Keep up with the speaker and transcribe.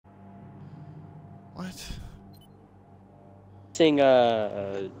What? Sing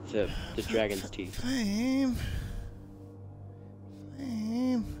the dragon's teeth. Flame.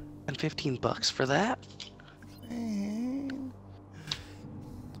 Flame. And $15 for that? Flame.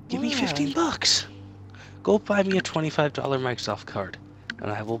 Give me $15. Go buy me a $25 Microsoft card, and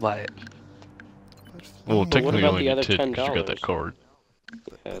I will buy it. Well, technically you about only the need other 10 because you got that $10? card.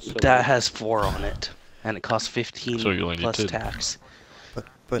 Yeah, so That has 4 on it, and it costs 15 So you only need plus 10. tax.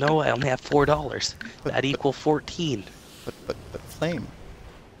 But No, I only have $4. That equals 14. But Flame.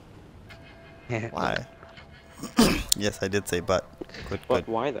 Why? Yes, I did say but. But.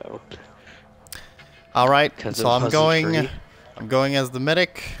 Why though? All right. 'Cause So it I'm wasn't going. free. I'm going as the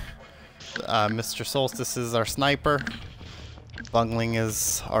medic. Mr. Solstice is our sniper. Bungling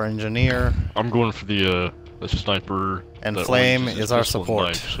is our engineer. I'm going for the sniper. And that Flame only uses is our pistol and support.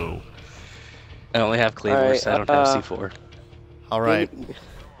 knife, so I only have claymores, Alright, I don't have C4. All right.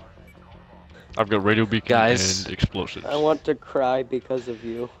 I've got radio beacon Guys. and explosives. I want to cry because of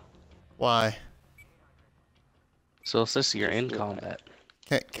you. Why? So since you're in combat.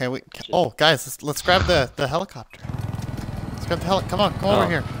 Can we? Oh, guys, let's grab the helicopter. Let's grab the come on, come over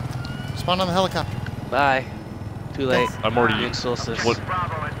here. Spawn on the helicopter. Bye. Too late. I'm already Doing solstice. What?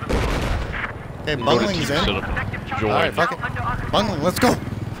 Okay, Go to Bungling's team in. setup. Join. All right, fuck it. Bungling, let's go.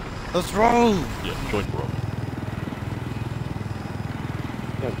 Let's roll. Yeah, join bro.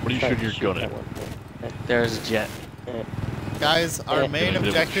 What are you shooting your gun at? There's a jet. Guys, our main Can I hit it with a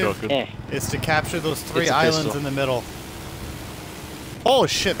objective shotgun? is to capture those 3 It's a islands pistol. in the middle. Oh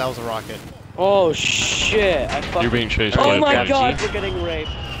shit, that was a rocket. Oh shit! I fucking. You're being chased by Oh a my plane. god, we're getting raped.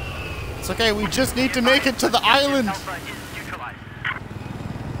 It's okay, we just need to make it to the island.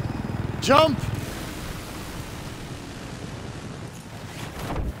 Jump!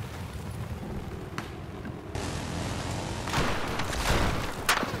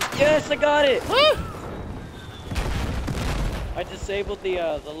 Yes, I got it. I disabled the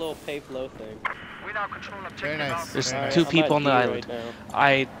little pay flow thing. Very nice. There's Alright. 2 I'm people at on the D island. right now.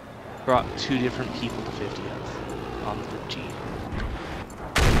 I brought 2 different people to 50th on the G.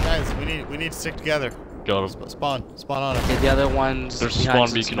 Guys, we need to stick together. Got him. Spawn on it. Okay, the other one's There's a behind spawn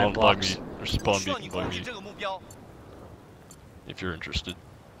some beacon cement on by blocks. me. There's a spawn beacon by me. If you're interested.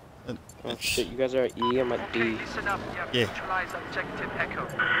 Oh shit, you guys are at E, I'm at D. Yeah.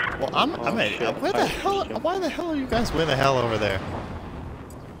 Well, I'm Oh, at. shit. Where the hell? Why the hell are you guys? Where the hell over there?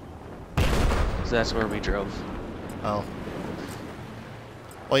 So that's where we drove. Oh.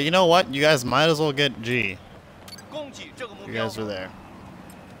 Well, you know what? You guys might as well get G. You guys are there.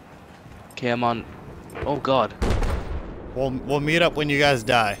 Okay, I'm on. Oh god. We'll meet up when you guys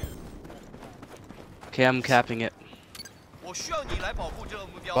die. Okay, I'm capping it.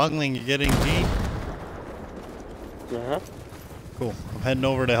 Bungling, you getting G? Uh-huh. Cool. I'm heading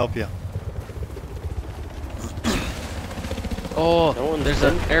over to help you. Oh, No one's there's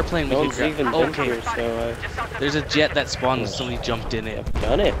been- an airplane we No can one's grab. even been Okay, here, so there's a jet that spawned and somebody jumped in it. I've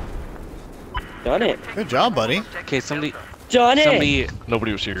done it. Done it. Good job, buddy. Okay, somebody Done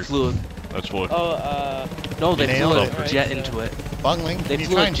Nobody was here. flew. That's what. Oh, No, they Nailed flew it. a jet into it. Bungling, They can you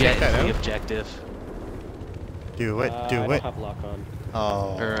flew try a and jet take that into the out? objective. Do it, I do don't it. have lock on.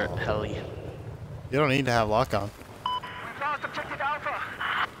 Oh. Or heli. You don't need to have lock on.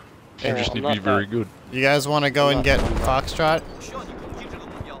 You just I'm need to be not very that- good. You guys want to go and get Foxtrot?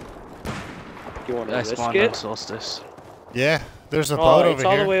 Do you want to I risk spawned on it? Solstice. Yeah, there's a Oh, boat it's over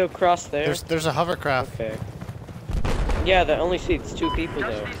all here. the way across there. There's a hovercraft. Okay. Yeah, that only seats 2 people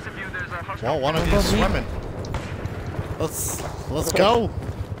though. Well, one of you is swimming. Let's go.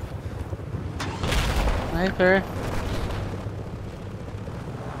 Sniper.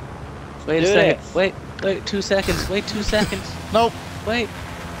 Wait a Do second. this. Wait 2 seconds. Wait 2 seconds. Nope. Wait.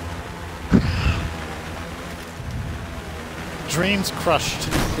 Dreams crushed.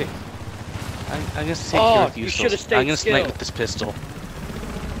 I'm gonna stay Oh, here with you. you so should've stayed I'm gonna snipe still. with this pistol.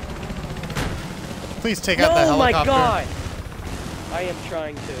 Please take out the Oh my helicopter. god! I am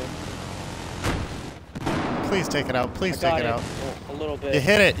trying to. Please take it out. Please I got take it out. A little bit. You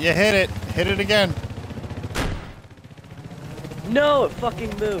hit it. You hit it. Hit it again. No, it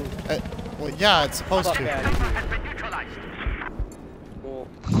fucking moved. Well, yeah, it's supposed Fuck to. out of here. Well,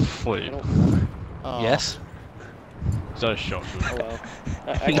 I Wait. don't. Oh. Yes. Is that a shotgun? Oh well.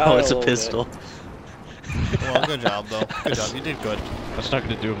 I got No, it it's a little pistol. Well, good job though. Good job. You did good. That's not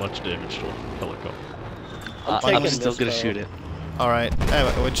going to do much damage to a helicopter. I'm I'm taking still this gonna bow. shoot it. All right.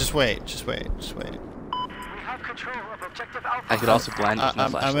 Anyway, just wait. Just wait. Just wait. I could also blind with my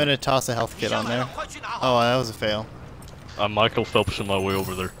I'm flashlight. gonna toss a health kit on there. Oh, that was a fail. I'm Michael Phelps on my way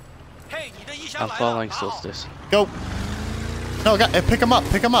over there. I'm following Solstice. Go. No, pick him up.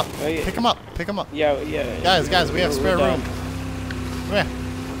 Pick him up. Oh, yeah. Pick him up. Pick him up. Yeah, yeah. Guys, we have spare We're room. done. Come here.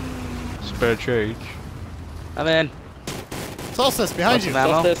 Spare change. I'm in. Solstice, behind you.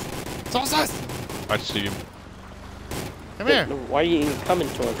 Ammo? Solstice. Solstice! I see him. Come here. Why are you even coming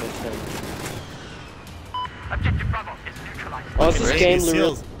towards us then? Objective Bravo is neutralized. Oh, is this Ready? game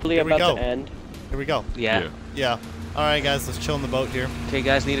Seals. really Here we about go. to end? Here we go. Yeah. Yeah. Alright, guys, let's chill in the boat here. Okay,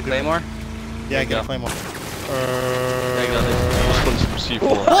 guys, need a claymore? Yeah, you get a go. claymore. There you go. Just put some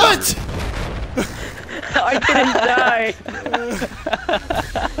C4. What? I didn't die!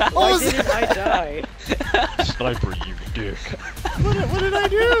 What Why was didn't I die? Sniper, you dick. What did I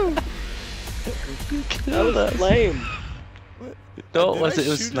do? That was lame. No, Did was I it? It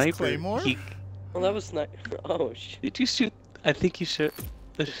was shoot his sniper. claymore? Well, that was not. Oh shit. Did you shoot? I think you shot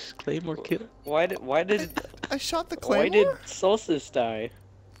the claymore kill. Why did I shot the claymore? why did Solstice die?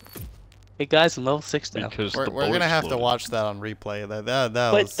 Hey guys, I'm level 6 now. Because We're the gonna boat have to exploded. watch that on replay. That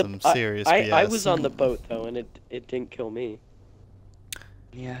But was some serious BS. I was on the boat though, and it didn't kill me.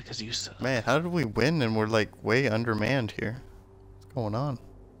 Yeah, because you suck. Man, how did we win and we're like way undermanned here? What's going on?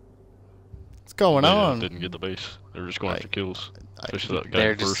 What's going They on? didn't get the base. They were just going after kills. I- Especially that guy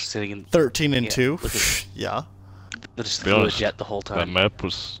They're just first. sitting in. 13 and Yeah, 2. look at- Yeah. They just To be flew a honest, jet the whole That time. map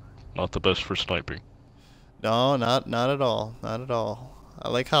was not the best for sniping. No, not at all. Not at all. I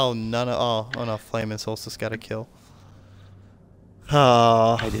like how none of oh no, Flame and Solstice got a kill.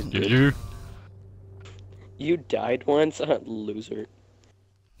 I Oh, didn't. Did you? You died once, loser.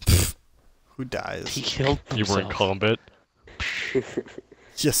 who dies? He killed You were in himself. combat.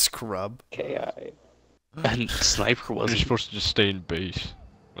 You scrub. KI. And sniper You're wasn't. supposed to just stay in base.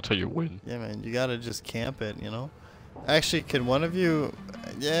 That's how you win. Yeah, man, you gotta just camp it, you know? Actually, can one of you...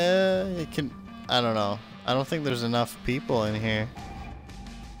 Yeah, you can... I don't know. I don't think there's enough people in here.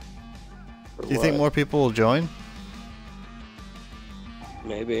 Do you think more people will join?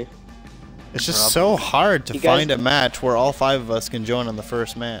 Maybe. It's just so hard to You guys- find a match where all 5 of us can join on the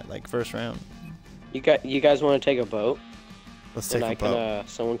first first round. You guys want to take a boat? Let's take And a boat.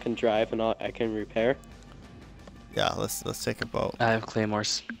 someone can drive and I can repair. Yeah, let's take a boat. I have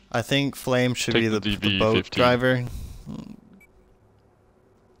claymores. I think Flame should Take be the the boat DB-15. driver.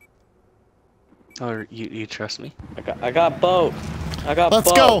 Or you trust me? I got boat. I got Let's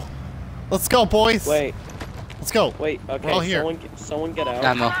boat. go! Let's go, boys! Wait, Let's go! wait. Okay, all here. someone get out.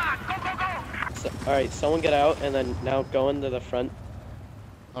 Ammo. All right, someone get out, and then now go into the front.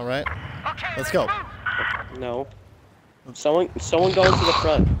 Alright, let's go. No. Someone go into the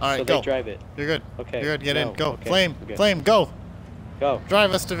front. All right, so go. they drive it. You're good. Okay. You're good. Get no, in. Go. okay, Flame. okay. Flame. Go. Go.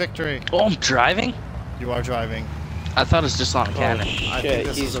 Drive us to victory. Oh, I'm driving? You are driving. I thought it was just on a cannon. I Shit, think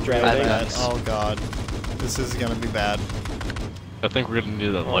this he's is a really driving. bad. Oh god, this is gonna be bad. I think we're gonna need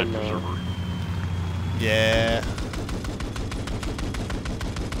that Oh, life no. preserver. Yeah.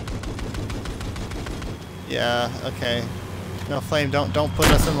 Yeah. Okay. No, Flame. Don't put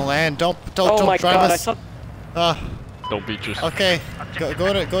us in the land. Don't Oh my drive god! us. I thought. Don't be just. Okay. Go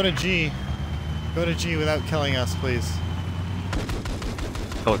to G. Go to G without killing us, please.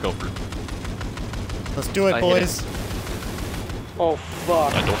 Helicopter. Let's do it, I hit boys. Oh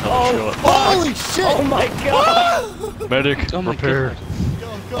fuck! I don't have Oh a shot. Holy shit! Oh my god! Medic, Oh my repair. God.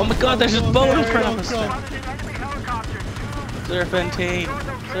 Go, Oh my god, there's a boat in front of us. Go. Serpentine.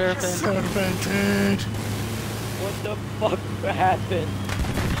 Serpentine. Serpentine. What the fuck happened?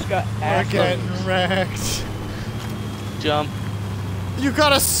 Just got We're ass. getting wrecked. Jump. You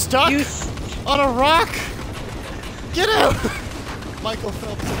got us stuck You on a rock. Get out! Michael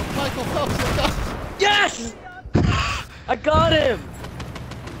Phelps. Michael Phelps. Look out. Yes! I got him!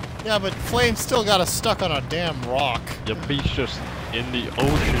 Yeah, but Flame still got us stuck on a damn rock. Your beast just in the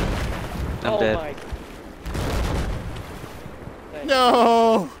ocean. I'm oh dead. my.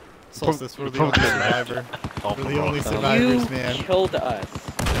 No. Solstice, we're the only Probably- survivor. Off We're the the only rock. survivors, You man. killed us.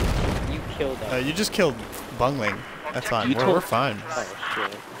 You killed us. You just killed Bungling. That's fine. You We're told- fine. Oh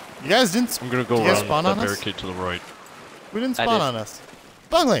shit. You guys didn't. I'm gonna go Did you guys around spawn that on us? barricade to the right. We didn't I spawn did. on us.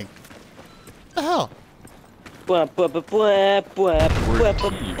 Bungling. The hell? Blah, blah, blah, blah, blah, blah, blah, blah, blah,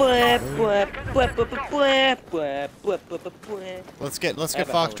 blah, blah, blah, blah, blah, blah, blah. Let's get I have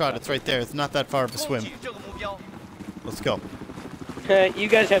a Foxtrot. It's helicopter. right there. It's not that far of a swim. Let's go. You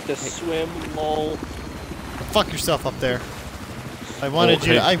guys have to swim, lol. Fuck yourself up there. I wanted Oh,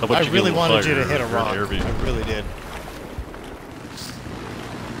 you. hey, I how about you really get a wanted you fire to hit a for an rock. air view? I really did.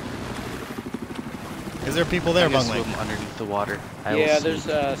 Is there people there, I'm gonna Bungling? swim underneath the water. I will Yeah, see there's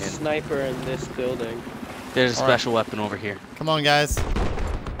a in. sniper in this building. There's a All right. special weapon over here. Come on, guys.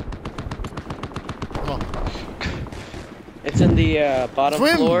 Come on. It's in the bottom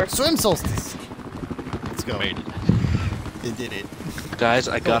floor. Swim, Solstice. Let's go. Made it. It did it. Guys,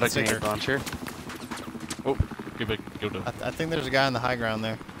 I got a sticker. grenade launcher. Oh, get back. Go down. I think there's a guy on the high ground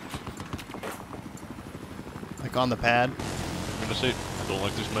there. Like on the pad. I'm gonna say, don't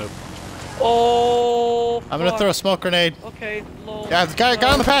like this map. Oh. I'm gonna throw a smoke grenade. Okay, lol. Yeah, the guy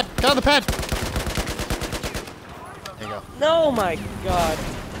on the pad. Guy on the pad. There you go. No, my God.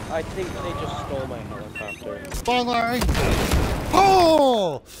 I think they just stole my helicopter. Bungling.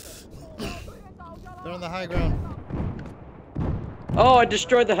 Oh! They're on the high ground. Oh, I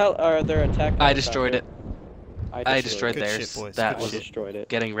destroyed the their attack. I destroyed it. I destroyed Good theirs. shit, boys. That Good was shit. destroyed it.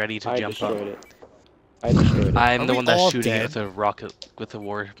 getting ready to I jump destroyed up. it. I destroyed it. I'm Are the we one that's all shooting dead? it with a rocket, with a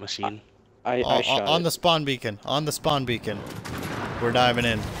war machine. I shot on it. the spawn beacon. On the spawn beacon. We're diving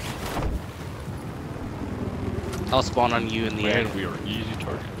in. I'll spawn on you in the air. Man, we are easy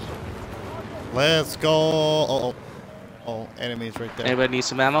targets. Let's go. Oh, enemies right there. Anybody need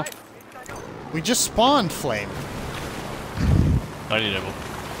some ammo? We just spawned, Flame. I need ammo.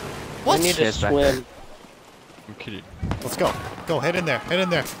 What? I need to Yes, back swim. I'm kidding. Let's go. Go, head in there. Head in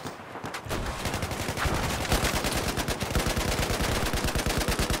there.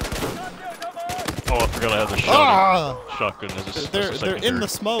 Oh, I forgot I had the shotgun as a They're in secondary. the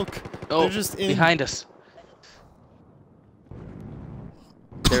smoke. Oh, They're just in. behind us.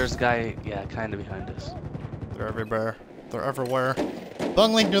 There's a guy, yeah, kind of behind us. They're everywhere. They're everywhere.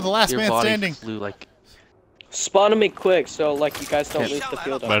 Bungling, you're the last Your man body standing. flew like... Spawn me quick, so like you guys don't Okay. lose the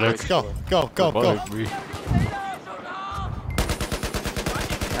field. Medic. Let's go. Go, go, go. Revive me.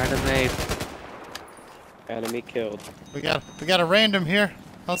 Grenade. Enemy killed. We got a random here.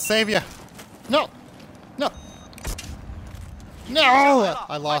 I'll save you. No. No. No!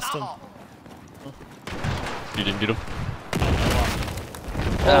 I lost him. You didn't get him.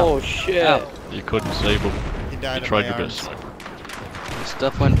 Oh shit. Ow. You couldn't save him. He You died in tried my your arms. best, sniper.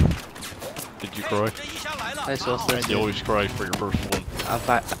 Stuff went... Did you cry? Hi, Solstice. You always cry for your first one.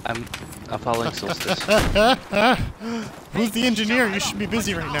 I'm following Solstice. Who's the engineer? You should be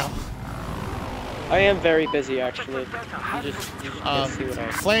busy right now. I am very busy actually. You just can't see what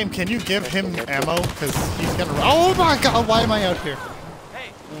I. Flame, can you give him ammo? Because he's gonna. Oh my god, why am I out here?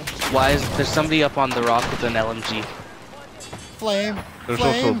 Why is there's somebody up on the rock with an LMG? Flame. There's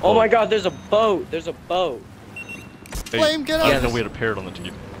Flame. also Oh my God! There's a boat. There's a boat. Flame, get I out. didn't know we had a parrot on the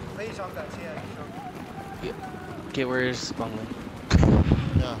team. Okay, where's Bungling?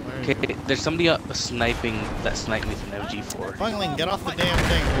 Yeah, where is he? Okay, there's somebody up sniping that sniped me with an MG4. Bungling, get off the damn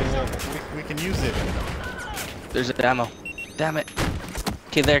thing. We can use it. There's a ammo. Damn it.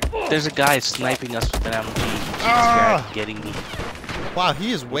 Okay, there's a guy sniping us with an MG. Ah! He's getting me. Wow,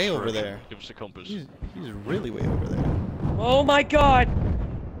 he is way over there. Give us a compass. He's really way over there. Oh my God!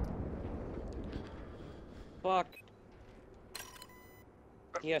 Fuck.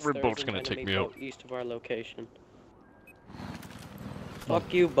 Yes, Our there's boat's an gonna take enemy me boat out. east of our location.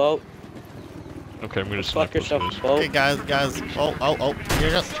 Fuck you, boat. Okay, I'm gonna snipe Fuck those yourself, guys. boat. Okay, guys. Oh, here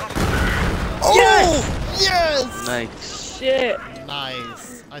you go. Yes! Yes! Nice. Shit!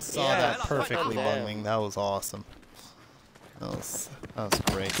 Nice. I saw Yes, that perfectly, fuck them. Bungling. That was awesome. That was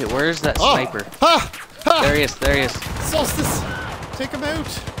great. Okay, where's that Oh! sniper? Ha! Ha! There he is, there he is. Solstice! Take him out!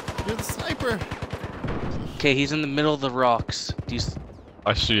 You're the sniper! Okay, he's in the middle of the rocks. Do you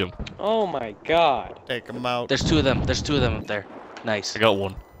I see him. Oh my God! Take him out. There's two of them. There's two of them up there. Nice. I got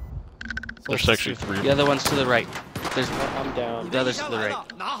one. There's Solstice, actually three. The other one's to the right. There's I'm down. the other's to the right.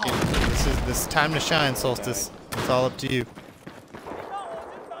 This is time to shine, Solstice. It's all up to you.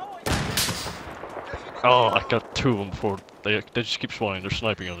 Oh, I got two of them before. They just keep spawning. They're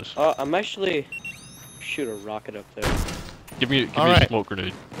sniping on us. I'm actually shoot a rocket up there. Give me a Alright. smoke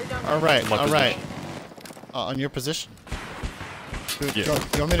grenade. Alright, My alright. On your position? Dude, Yeah.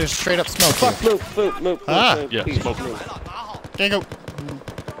 you want me to straight up smoke Fuck! you? Move! Ah! Move! Yeah, please, smoke. move. Okay, go.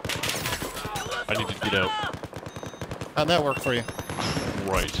 I need to get out. How'd that work for you?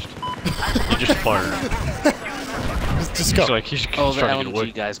 Right. He just fired. Just go. He's like, he's Oh, the trying to get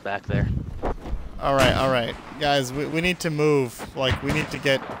away. LMG guy's back there. Alright. Guys, we need to move. Like, we need to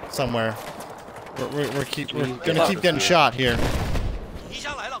get somewhere. We're gonna keep getting shot here. Thank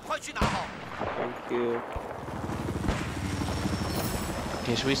you.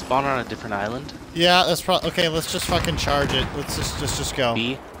 Okay, should we spawn on a different island? Yeah, that's okay. Let's just fucking charge it. Let's just go.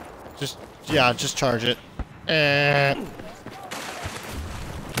 B? Just charge it. Eh,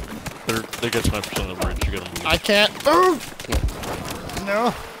 They got snipers on the bridge. You gotta move. I can't move. Okay,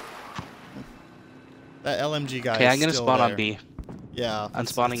 No. That LMG guy. okay, is I'm gonna still spawn there. on B. Yeah, I'm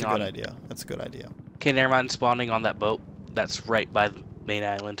spawning that's a good on- idea. That's a good idea. Okay, never mind, spawning on that boat. That's right by the main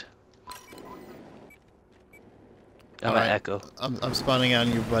island. I'm Alright. at Echo. I'm spawning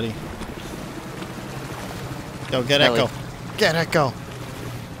on you, buddy. Go get Ellie. Echo. Get it, go.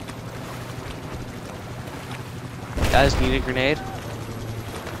 Guys, need a grenade?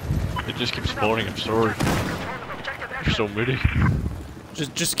 It just keeps spawning, I'm sorry. There's so many.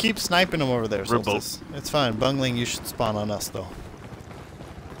 Just keep sniping them over there, Solstice. It's fine. Bungling, you should spawn on us, though.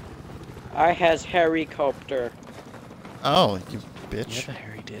 I has helicopter. Oh, you You bitch. have a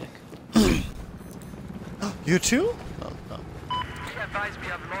hairy dick. You too? Oh, no.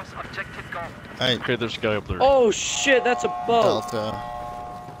 Alright, Okay, there's a guy up there. Oh shit, that's a boat. Delta.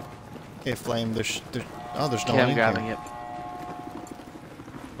 Okay, Flame, there's oh, there's no Okay, one I'm in grabbing here. it.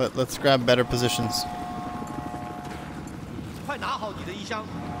 But let's grab better positions.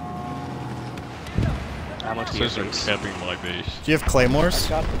 How much Says they're is camping my base. Do you have claymores?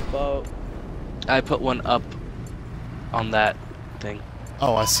 Got the boat. I put one up on that thing.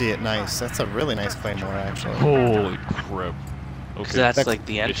 Oh, I see it. Nice. That's a really nice claymore, actually. Holy crap. Because Okay. that's That- like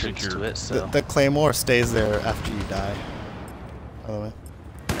the It's entrance secure. to it, so. The claymore stays there after you die. By the way.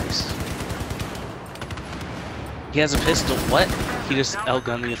 Nice. He has a pistol. What? He just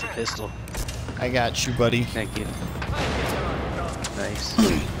outgunned me with a pistol. I got you, buddy. Thank you. Nice.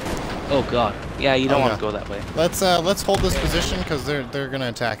 Oh god. Yeah, you don't Oh, want yeah. to go that way. Let's hold this position because they're gonna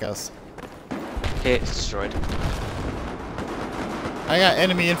attack us. Okay, it's destroyed. I got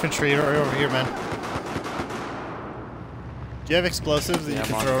enemy infantry right over here, man. Do you have explosives that Yeah, you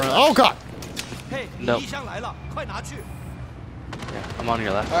can I'm on throw your around? Oh god! Nope. Yeah, I'm on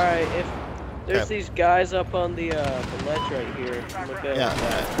your left. Alright, if there's Okay. these guys up on the ledge right here. Look at Yeah,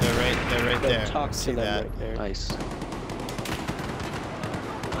 that. they're right Go there. talk See to them that? right there. Nice.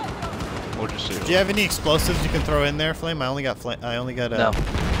 What'd you say? Do you have any explosives you can throw in there, Flame? I only got No.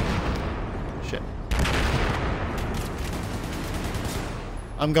 Shit.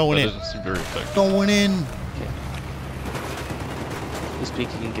 I'm going That in. doesn't seem very effective. Going in. He's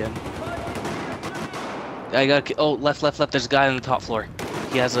peeking again. I got. Oh, left. There's a guy on the top floor.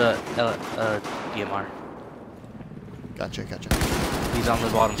 He has a DMR. Gotcha. He's on the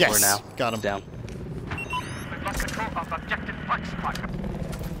bottom floor Yes, now. got him. Down.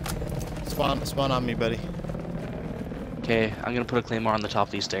 Spawn on me, buddy. Okay, I'm gonna put a claymore on the top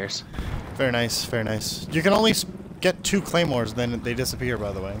of these stairs. Very nice. You can only get 2 claymores, then they disappear.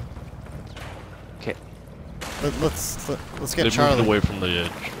 By the way. Okay. Let's get They moved Charlie. away from the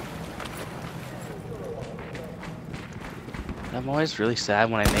edge. I'm always really sad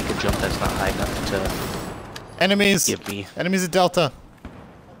when I make a jump that's not high enough to Enemies. give me. Enemies at Delta.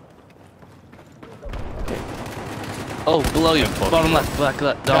 Oh, below you. fuck. Bottom left. Bottom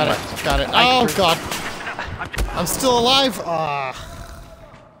left. Got it. I- Oh god. I'm still alive. Ah.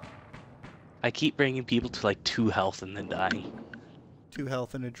 I keep bringing people to like 2 health and then dying. 2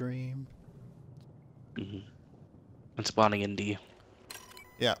 health in a dream. And spawning in D.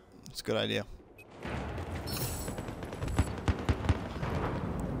 Yeah, it's a good idea.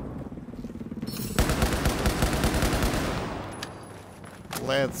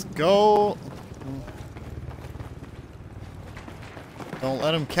 Let's go. Don't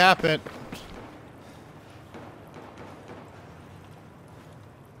let him cap it.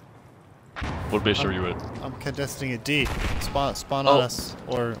 What base are you at? I'm contesting a D. Spawn on Oh. us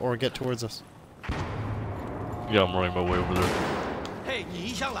or get towards us. Yeah, I'm running my way over there.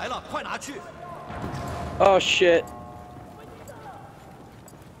 Oh shit.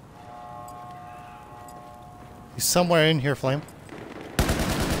 He's somewhere in here, Flame.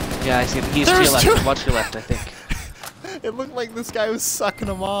 Yeah, I see him. He's There's to your two- left. Watch your left, I think. It looked like this guy was sucking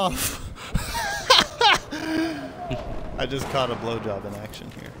him off. I just caught a blowjob in action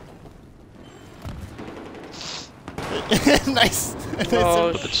here. Nice.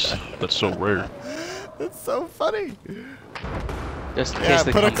 Oh That's so rare. That's so funny. Just in Yeah, case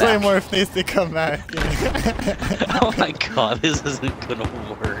they put a come back. claymore if they come back. Oh my god, this isn't gonna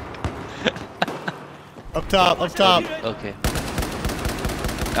work. Up top. Okay.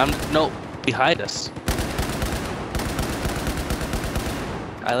 No, behind us.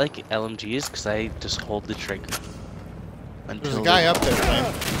 I like LMGs because I just hold the trigger. There's a guy up there, Flame.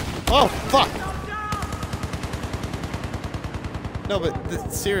 Oh, fuck! No, but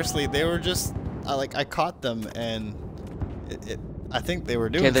seriously, they were just... I caught them, and... I think they were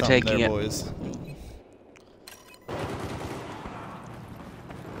doing Okay, they're something taking there, it. boys.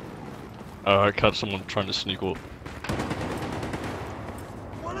 I caught someone trying to sneak up.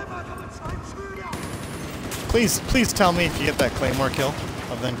 Please tell me if you get that claymore kill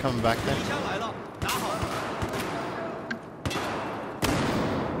of them coming back there.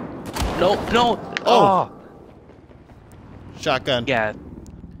 No. Oh. Shotgun. Yeah.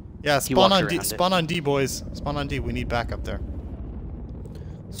 Yeah, He spawn walked on D. around it. Spawn on D, boys. Spawn on D. We need backup there.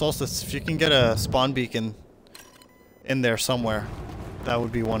 Solstice, if you can get a spawn beacon in there somewhere. That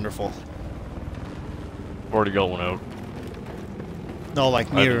would be wonderful. Already got one out. No, like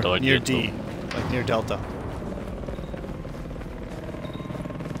I haven't near died yet, D, like near Delta.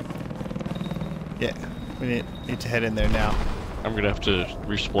 Yeah, we need to head in there now. I'm gonna have to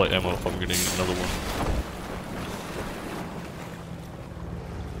resupply ammo if I'm gonna get another one.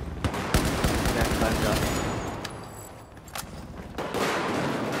 Yeah, climbed up.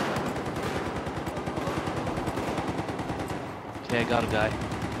 Okay, I got a guy.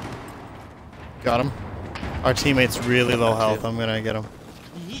 Got him. Our teammate's really low Got health. two. I'm gonna get him.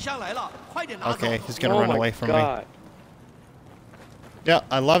 Okay, he's gonna Oh run my away from God. me. Yeah,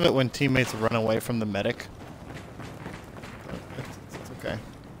 I love it when teammates run away from the medic. It's okay.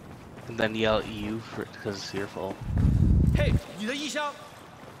 And then yell at you for because it's your fault.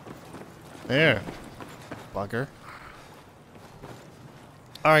 There. Bugger.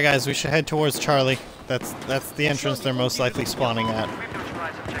 Alright guys, we should head towards Charlie. That's the entrance they're most likely spawning at.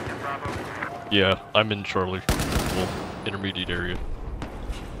 Yeah, I'm in Charlie. Well, intermediate area.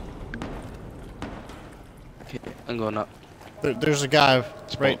 Okay, I'm going up. There's a guy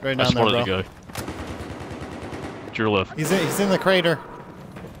right I down there, spotted bro. the guy. To your left. He's in the crater.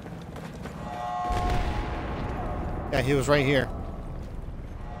 Yeah, he was right here.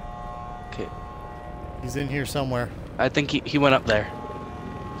 Okay, He's in here somewhere. I think he went up there.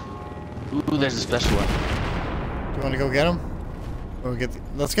 Ooh, there's a special one. Do you want to go get him? Or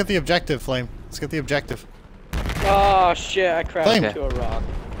let's get the objective, Flame. Let's get the objective. Oh shit! I crashed Flame. into a rock.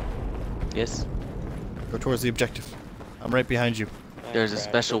 Yes, Go towards the objective. I'm right behind you. there's a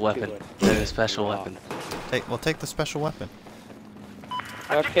special weapon. There's a special weapon. We'll take the special weapon.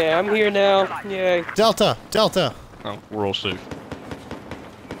 Okay, I'm here now. Yay. Delta! Delta! Oh, we're all safe.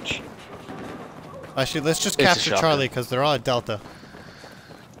 Actually, let's just It's a capture shotgun. Charlie because they're all at Delta.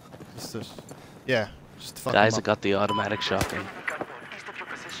 Yeah, just fuck Guys, them I up. got the automatic shotgun.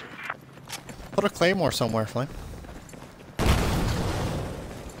 Put a claymore somewhere, Flame.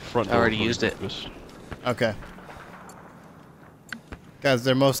 Front I door already for used it. breakfast. Okay. Guys,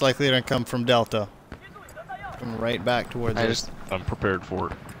 they're most likely going to come from Delta. Come right back towards I us. just I'm prepared for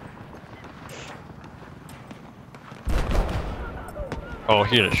it. Oh,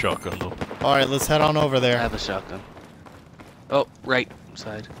 he had a shotgun though. Alright, let's head on over I there. have a shotgun. Oh, right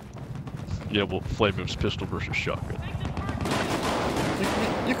side. Yeah, well, Flame's pistol versus shotgun.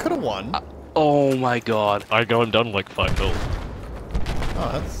 You could have won. Oh my god. I got him down to like 5 health.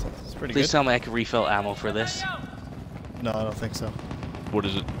 Oh, that's pretty Please good. tell me I can refill ammo for this. No, I don't think so. What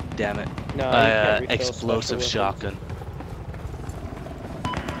is it? Damn it. No, you can't refill Explosive special shotgun.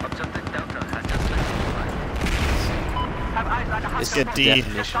 Let's It's get the D.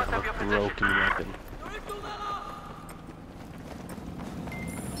 definition of a broken weapon.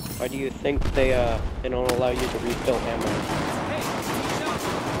 Why do you think they don't allow you to refill ammo?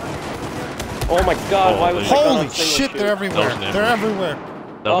 Oh my God! Oh, Why was they- the gun Holy on single shit, shoot? they're everywhere. That was an They're ambush. everywhere.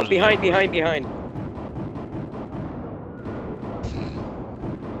 That Oh, was behind, the- behind.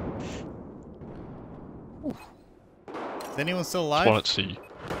 Is anyone still Spawn alive? at C.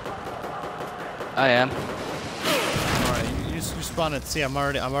 I am. Alright, you spawn at C. I'm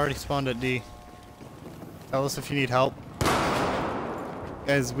already spawned at D. Tell us if you need help.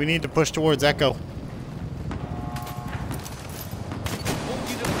 Guys, we need to push towards Echo.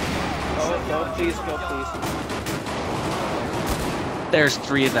 Go, please, go, please. There's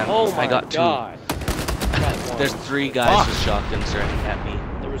 3 of them. Oh my I got 2. God! Got one. There's 3 guys Fuck. with shotguns running at me.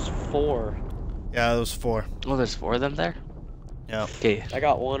 There was 4. Yeah, those 4. Oh, there's 4 of them there? Yeah. Okay. I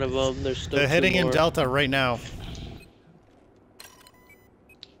got one of them. There's still They're 2 heading in more. Delta right now.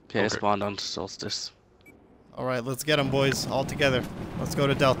 Okay, I Okay. spawned on Solstice. Alright, let's get them, boys. All together. Let's go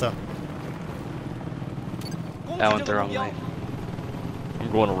to Delta. I went the wrong way.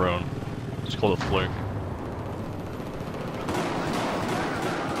 I'm going around. It's called a flank.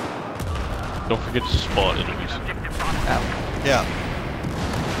 Don't forget to spot enemies. Ow. Yeah.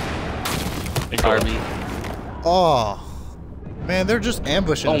 And go Army. Oh. Man, they're just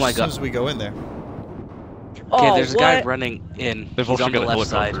ambushing Oh us my as soon God. as we go in there. Okay, Oh, there's a guy what? running in. They've He's also on the got a left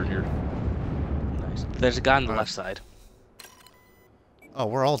side. helicopter in here. Nice. There's a guy on the Alright. left side. Oh,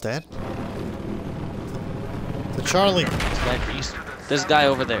 we're all dead? To Charlie. Sniper east. There's a guy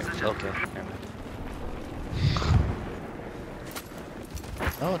over there. Okay. Never mind.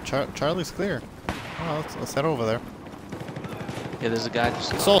 Oh, Charlie's clear. Oh, let's head over there. Yeah, there's a guy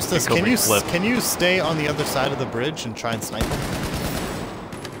just. Solstice, Go can you left. can you stay on the other side of the bridge and try and snipe him?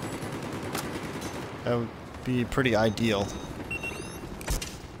 That would be pretty ideal.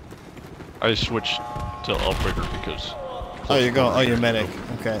 I switched to operator because. Oh, you're going. Oh, you're medic.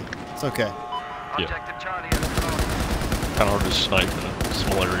 Okay, it's okay. Yeah. kind of hard to snipe in a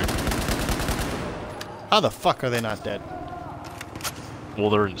small area. How the fuck are they not dead?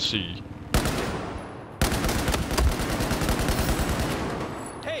 Well, they're in C.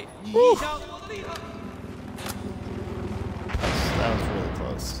 Woo. That was really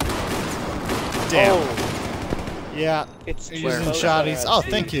close. Damn. Oh, Yeah. it's You're using close. shotties. Oh,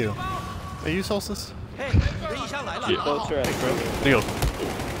 thank you. Are you Solstice? Yeah. Closer at it. Leo.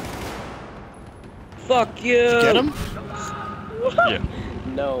 Fuck you! Did you get him? Yeah.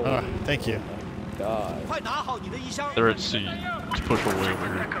 No. Oh, thank you. God. They're at C. Let's push our way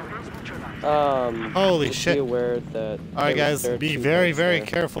over here. Holy just shit. Be aware that. Alright guys, there are be two very, guys very there.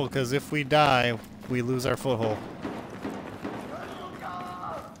 careful, because if we die, we lose our foothold.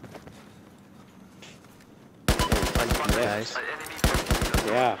 Guys.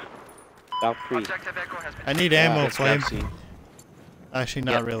 Yeah. Valkyrie. I need Yeah, ammo, Let's Flame. grab C. Actually,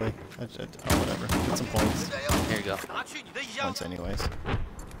 not Yep. really. Oh, whatever. Get some points. Here you go. Points anyways.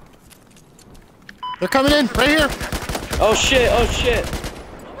 They're coming in! Right here! Oh shit! Oh shit!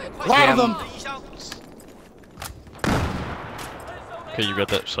 A lot of them! Okay, you got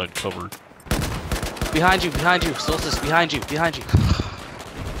that side covered. Behind you, Solstice, behind you. I'm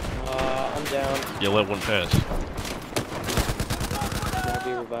down. Yeah, let one pass. Gonna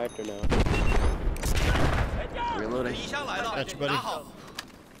be revived or no? Reloading. Got you, buddy.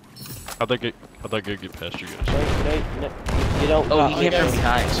 How'd that get past you guys? No, you don't. Oh, he came guys. from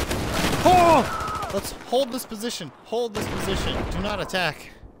behind. Oh! Let's hold this position. Hold this position. Do not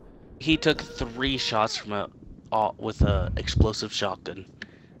attack. He took 3 shots from with a explosive shotgun,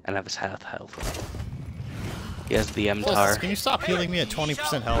 and have his half health. He has the Solstice, MTAR. can you stop healing me at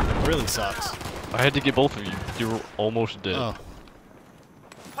 20% health? It really sucks. I had to get both of you. You were almost dead. Oh.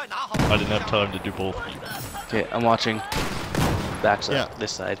 I didn't have time to do both of you. Okay, I'm watching. Backside, Yeah.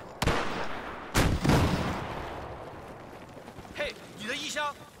 this side.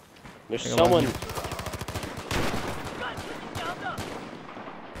 There's Hang on. someone.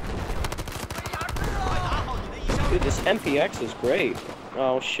 Dude, this MPX is great.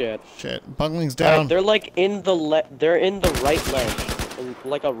 Oh shit. Shit. Bungling's Alright, down. they're like in the they're in the right leg, in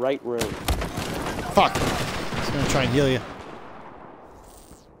like a right room. Fuck. He's gonna try and heal you.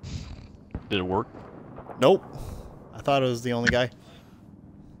 Did it work? Nope. I thought it was the only guy.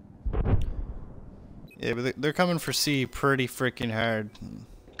 Yeah, but they're coming for C pretty freaking hard.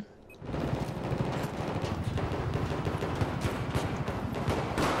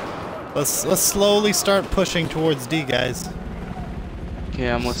 Let's slowly start pushing towards D, guys. Okay,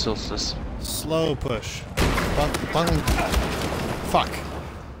 I'm with Solstice. Slow push. Bungling. Fuck.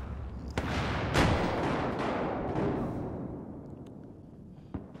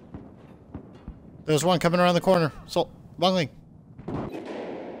 There's one coming around the corner. Bungling.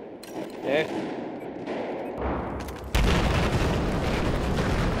 Eh?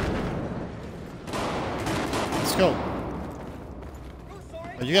 Let's go.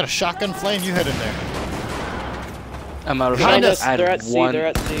 Oh, you got a shotgun, Flame? You head in there. I'm out of Behind shots. us. I had They're at C. one. They're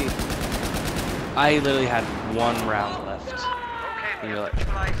at C. I literally had 1 round left. And you're like,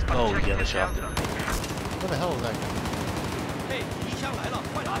 oh, yeah, the shotgun. Where the hell is that guy?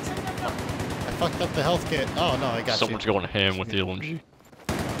 I fucked up the health kit. Oh no, I got Someone's you. going ham with the LMG.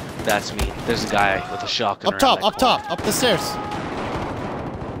 That's me. There's a guy with a shotgun. Up top, around up top, up the stairs.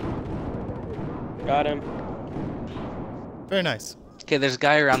 Got him. Very nice. Okay, there's a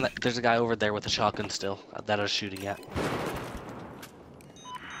guy around that. There's a guy over there with a shotgun still that I was shooting at.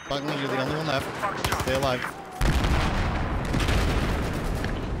 Bungling, you're the only one left. Stay alive.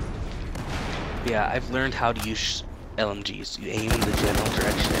 Yeah, I've learned how to use LMGs. You aim in the general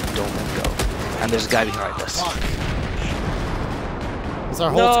direction and don't let go. And there's a guy behind us. Fuck. Is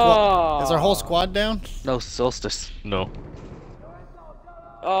our whole squad? Is our whole squad down? No, Solstice. No.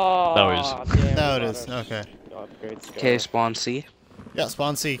 Oh. Now it is. Damn, Now it we is. got Okay. our upgrade score. Okay, spawn C. Yeah,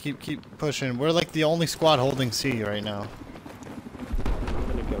 spawn C. Keep pushing. We're like the only squad holding C right now. I'm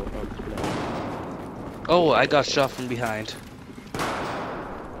gonna go up now. Oh, I got shot from behind.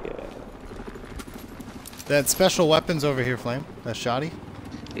 Yeah. That special weapons over here, Flame. That shoddy.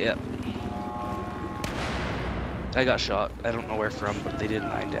 Yep. I got shot. I don't know where from, but they did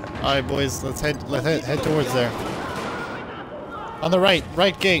 9 damage. All right, boys. Let's head towards there. On the right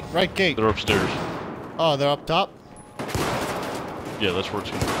gate. Right gate. They're upstairs. Oh, they're up top. Yeah, that's where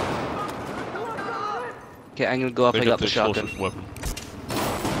it's going. Okay, I'm gonna go up. They I got the shotgun. explosive weapon.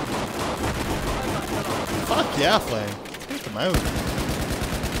 Fuck yeah, Flame. Take them out.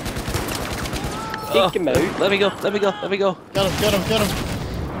 Take him out. Let me go. Let me go. Let me go. Get him. Get him. Get him.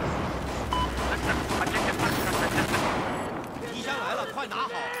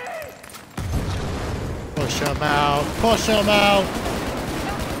 Push up. them out. Push them out.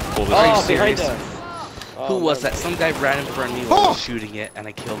 Oh, behind us. Who was that? Some guy ran in front of me while I was shooting it, and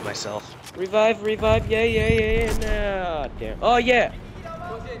I killed myself. Revive, revive, yeah, nah, damn. Oh, yeah.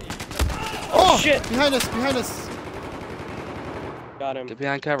 Oh, shit. Behind us, behind us. Got him. Get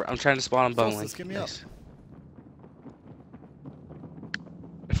behind cover. I'm trying to spawn on Bungling. Get me up.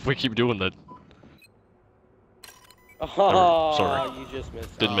 If we keep doing that. Oh, sorry. You just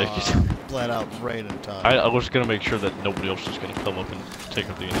missed. Didn't make it. Bled out right in time. I was gonna make sure that nobody else was gonna come up and take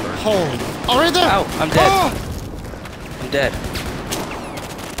up the entire. Holy! Oh, right there! Ow! I'm dead. Oh! I'm dead.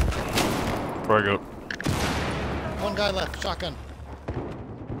 Where I go? One guy left. Shotgun.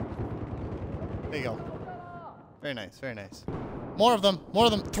 There you go. Very nice. Very nice. More of them. More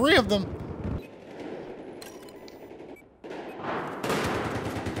of them. 3 of them.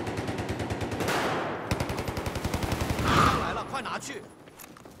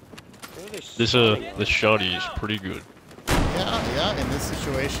 This shotty is pretty good. Yeah, in this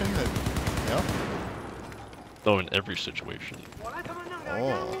situation, yeah. Though in every situation.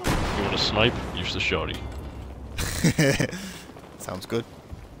 Oh. You want to snipe? Use the shotty. Sounds good.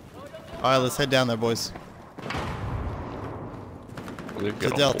 Alright, let's head down there, boys. They've To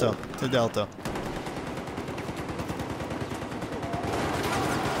got a Delta. hole. To Delta.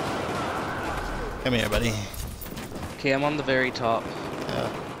 Come here, buddy. Okay, I'm on the very top. Yeah.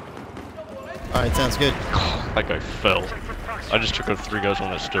 Alright, sounds good. That guy fell. I just took out 3 guys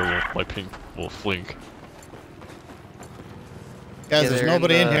on that stairwell. My pink will flink. Guys, Yeah, there's they're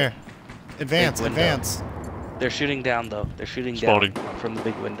nobody in the here. Advance, big window. advance. They're shooting down though. They're shooting Spotting. down from the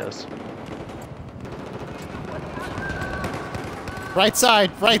big windows. Right side,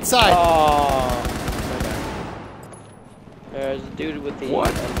 right side. Oh. There's a dude with the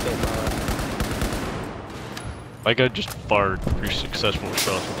What? My guy just fired 3 successful shots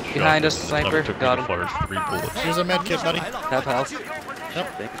with the shotgun. Behind us, and sniper. it took me Got to him. fire 3 bullets. Here's a med kit, buddy. Have health. Yep.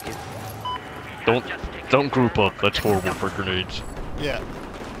 Thank you. Don't group up. That's horrible for grenades. Yeah.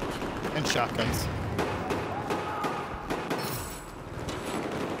 And shotguns.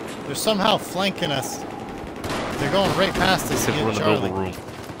 They're somehow flanking us. They're going right past us. Because we're in the middle of the room.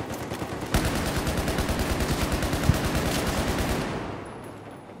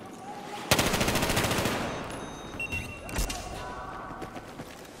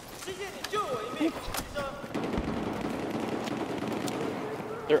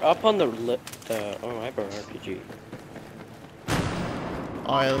 They're up on the oh, I have an RPG.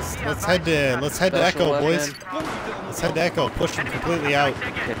 Alright, let's head to Special Echo, weapon. boys. Let's head to Echo. Push them completely out.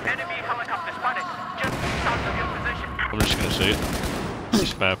 I'm just gonna say it.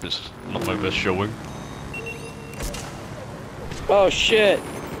 This map is not my best showing. Oh shit!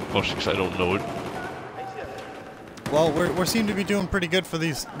 Mostly because I don't know it. Well, we seem to be doing pretty good for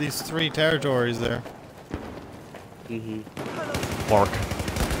these 3 territories there. Mark.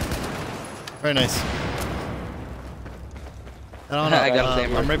 Very nice. I don't know. I got a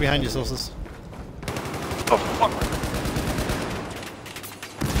claymore. I'm right behind you, Solstice. Oh fuck!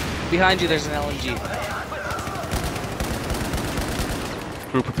 Behind you, there's an LMG.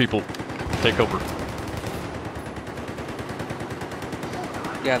 Group of people, take over.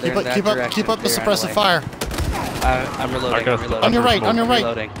 Yeah, they're in that direction. Keep up the They're suppressive running fire. I'm reloading. I'm reloading. On your right, on your right,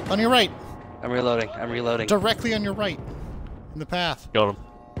 Reloading. on your right. I'm reloading. I'm reloading. Directly on your right. In the path. Got him.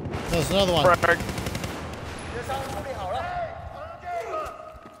 There's another one.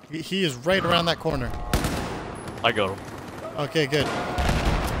 He is right around that corner. I got him. Okay, good.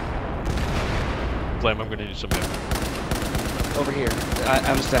 Flame, I'm gonna need some help. Over here.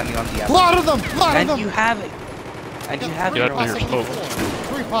 I'm standing on the A lot of them! A lot of And them! you have it. And you have Get it. up here, Possibly smoke.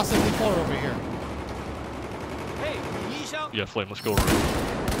 3, possibly 4 over here. Yeah, Flame, let's go around.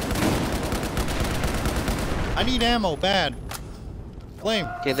 I need ammo, bad. Flame.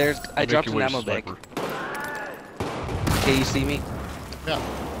 Okay, there's. I Make dropped your an way, ammo bag. sniper. Okay, you see me? Yeah. I'm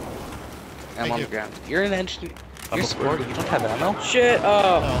Thank on you. the ground. You're an engineer. I'm You're a support. You don't have ammo. Shit!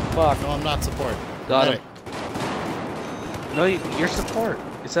 Oh, No, fuck. no, I'm not support. Got Medic. him. No, you're support.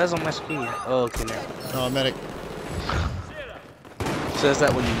 It says on my screen. Oh, okay, now. No, medic. It says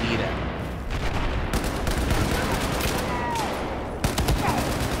that when you need it.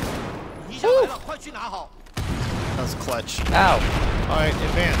 That was clutch. Ow! Alright,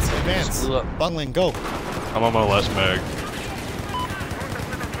 advance, advance. Blew up. Bungling, go. I'm on my last mag.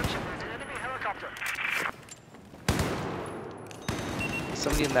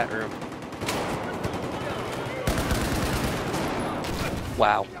 Somebody in that room.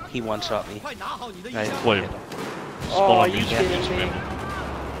 Wow, he one-shot me. I Flame. Oh, Spawn are on you these kidding things, me?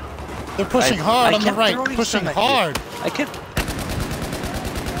 man. They're pushing hard I on the kept right. throwing Pushing stuff at you. hard. I kept.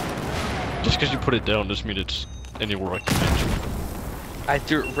 Just because you put it down doesn't mean it's anywhere I can reach. I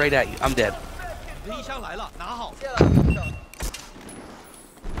threw it right at you. I'm dead.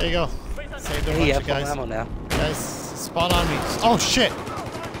 There you go. Saved a Hey, bunch you of have full guys. ammo now. Guys, spawn on me. Oh shit!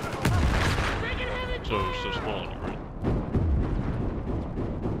 So spawn on you, right?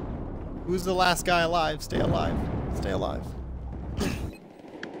 Who's the last guy alive? Stay alive. Stay alive.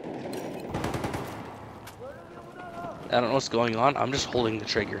 I don't know what's going on. I'm just holding the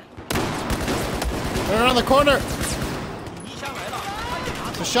trigger. They're around the corner!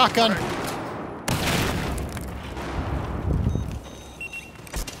 It's a shotgun.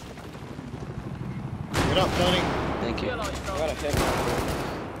 Get up, Tony. Thank you. I got a hit.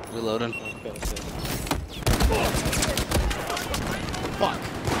 Reloading. Fuck.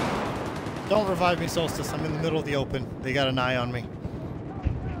 Don't revive me, Solstice. I'm in the middle of the open. They got an eye on me.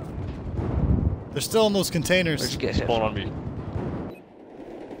 They're still in those containers. Where'd you get hit? Spawn on me.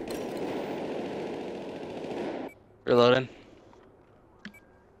 Reloading.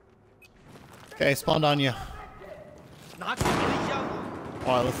 Okay, spawned on you.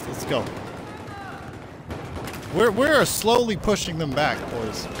 Alright, let's go. We're slowly pushing them back,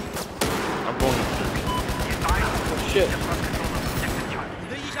 boys. I'm going to Oh, shit.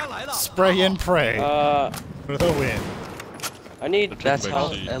 Spray and pray for the win. I need. That's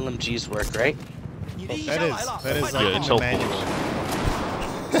how see. LMGs work, right? That is like Yeah, in it's the helpful. manual.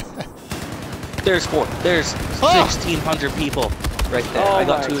 There's 1,600 people right there. Oh I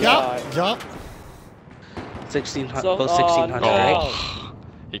got my 2 of them. Yup, yup. 1,600, So- both oh, 1,600, no. right?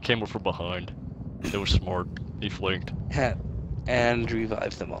 He came up from behind. It was smart. He flanked. And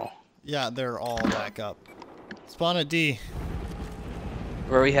revived them all. Yeah, they're all back up. Spawn at D.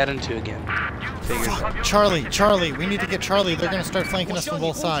 Where are we heading to again? Figures out. Fuck, Charlie, we need to get Charlie. They're gonna start flanking us from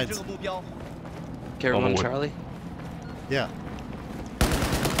both sides. Okay, everyone, On the way. Charlie. Yeah.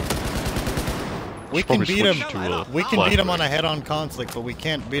 We Should can probably beat him. switch to, We can beat him on flashbang. a head-on conflict, but we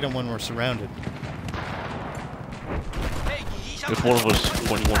can't beat him when we're surrounded. If one of us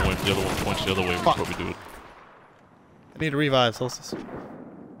points one way, the other one points the other way, we Fuck. probably do it. I need a revive, Solstice.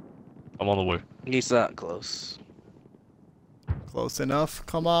 I'm on the way. He's that close. Close enough.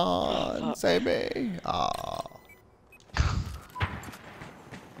 Come on, save me. Ah.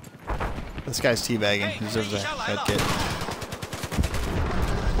 This guy's teabagging. He deserves a head kit.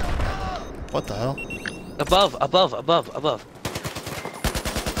 What the hell? Above.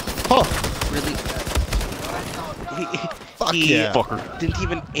 Oh, Really? fuck he yeah. Fucker. didn't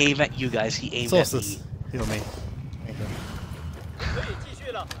even aim at you guys. He aimed at Solstice, me. heal me. Thank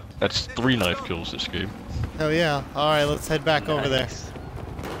you. That's 3 knife kills this game. Hell yeah. Alright, let's head back over there. Nice.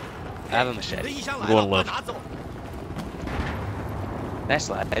 I have a machete. We're going left. Nice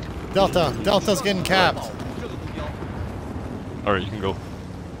slide. Delta's getting capped. Alright, you can go.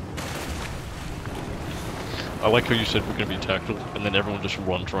 I like how you said we're gonna be tactical, and then everyone just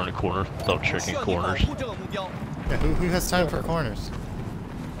runs around a corner without checking corners. Yeah, who has time for corners?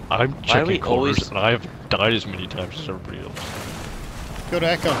 I'm Why do checking we corners, always- and I have died as many times as everybody else. Go to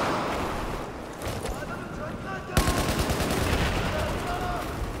Echo.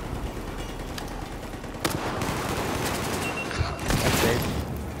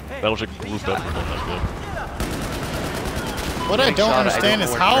 That was a group effort on that go. What I Getting don't shot at, I understand don't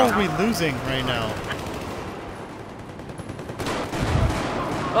is know how where are we losing right now?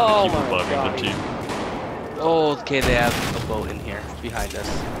 Oh Keep my reviving god. the team. Oh, okay, they have a boat in here behind us.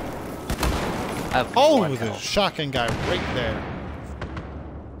 I have Oh, one the health. shotgun guy right there.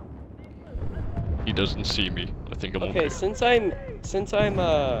 He doesn't see me. I think I'm Okay, okay. since I'm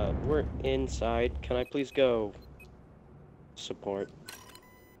we're inside, can I please go support?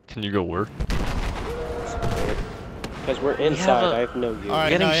 Can you go where? Because we're have inside, a- I have no use. Alright,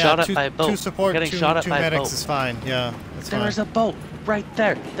 Getting no, yeah, shot at two, by a boat. two support, Getting two, shot at two by a medics boat. is fine. Yeah, that's There fine. was a boat right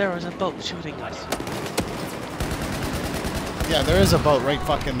there. There was a boat shooting us. Yeah, there is a boat right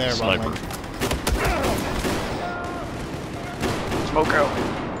fucking there, Sniper. Bungling. Smoke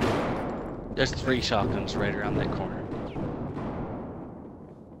out. There's 3 shotguns right around that corner.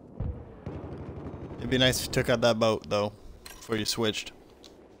 It'd be nice if you took out that boat, though, before you switched.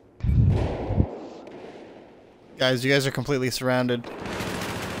 Guys, you guys are completely surrounded.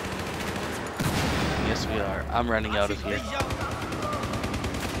 Yes, we are. I'm running out of here.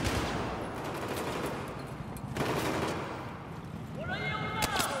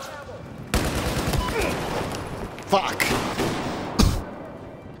 Fuck!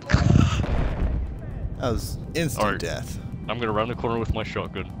 That was instant Alright. death. I'm gonna round the corner with my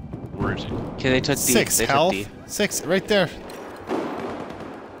shotgun. Where is he? Okay, they took D. 6 They health. took D. 6, right there.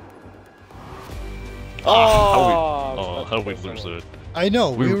 Oh, How did we lose that? I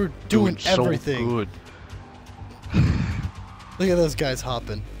know, we were doing so everything. good. Look at those guys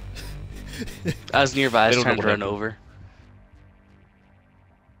hopping. I was nearby. I was They don't trying know to what run over.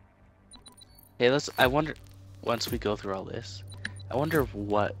 Hey, I wonder. Once we go through all this, I wonder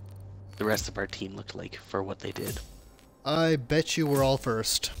what the rest of our team looked like for what they did. I bet you we're all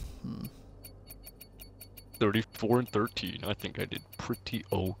first. 34 and 13. I think I did pretty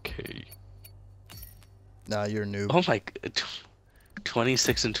okay. Nah, you're a noob. Oh my.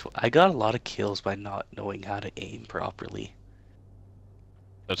 26 and I got a lot of kills by not knowing how to aim properly.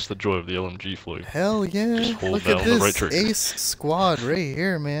 That's the joy of the LMG flame. Hell yeah! Just hold Look down at the this right trigger. ace squad right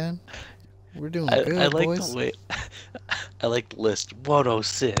here, man. We're doing good, I like boys. the way. I like the list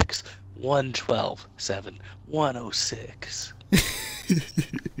 106, 112, 7, 106.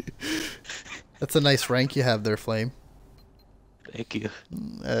 That's a nice rank you have there, Flame. Thank you.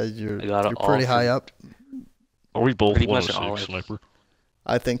 You're I got it all pretty high from- up. Are we both Pretty much all 106 I- sniper?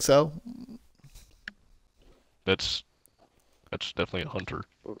 I think so. That's definitely a hunter.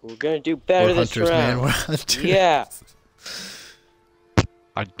 We're gonna do better We're this hunters, man. round. We're hunters. Yeah.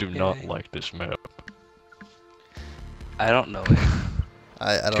 I do not Okay. like this map. I don't know it.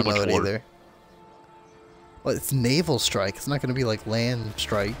 I Too don't know much it water. either. Well, it's naval strike. It's not going to be like land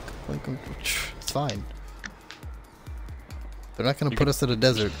strike. Like, it's fine. They're not going to put us in a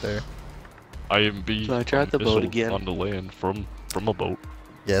desert there. IMB So I tried the boat missile again. on the land from a boat.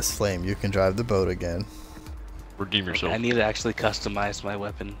 Yes, Flame, you can drive the boat again. Redeem yourself. I need to actually customize my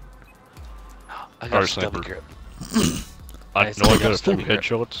weapon. I got Alright, a stubby sniper. grip. I Nice, know I I got got a a few stubby grip.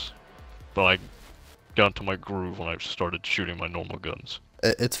 headshots, but I got into my groove when I started shooting my normal guns.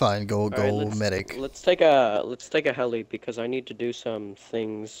 It's fine. Go Alright, medic. Let's take a heli because I need to do some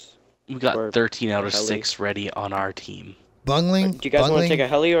things. We got Or 13 out of heli. 6 ready on our team. Bungling. Do you guys want to take a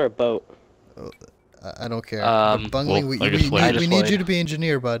heli or a boat? I don't care. Um, But Bungling, well, we I guess Flame- we I need you deployed. to be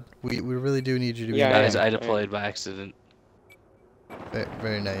engineer, bud. We really do need you to be Yeah, engineer. Guys, I yeah. deployed by accident.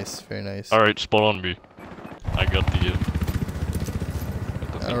 Very nice. Very nice. Alright, spot on me. I got the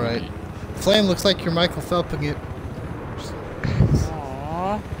All right. Flame, looks like you're Michael Phelping it.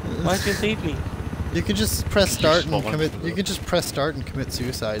 Aww. Why'd you leave me? You could just press Could you start and spawn? commit. You could just press start and commit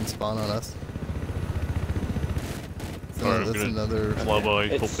suicide and spawn on us. So Alright, I'm that's gonna another. fly by.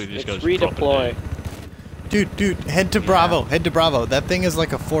 It's, Hopefully these it's guys redeploy. Dude, head to Bravo. Head to Bravo. That thing is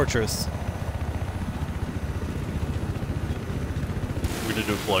like a fortress. We need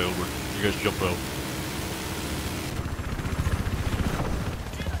to fly over. You guys jump out.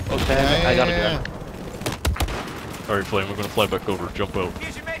 Okay, I gotta Yeah. go. Alright, Flame, we're gonna fly back over. Jump out.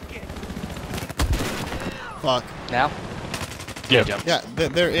 Fuck. Now? Yeah. Jump. Yeah,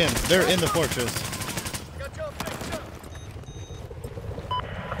 they're in. They're in the fortress.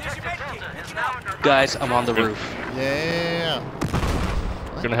 Guys, I'm on the roof. Yeah.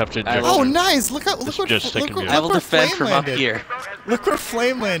 We're gonna have to I eject. will- Oh, nice! Look It's just taking me I will where defend Flame from up landed. here. Look where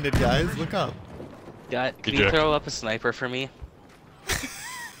Flame landed, guys. Look up. Guys, can you Eject. throw up a sniper for me?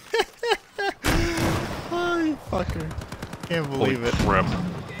 Oh, you fucker. Can't Holy believe it. crap.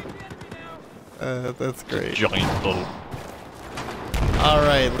 That's great. Giant boat. All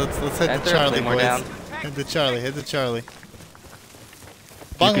right, let's head I to throw Charlie, Claymore boys. down. Head to Charlie. Head to Charlie. can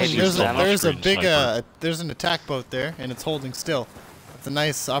Bungling, use there's that there's a off-screen big sniper. there's an attack boat there, and it's holding still. It's a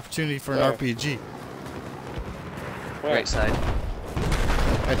nice opportunity for an Where? RPG. Where? Right side.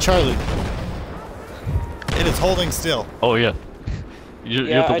 At Charlie. It is holding still. Oh yeah. You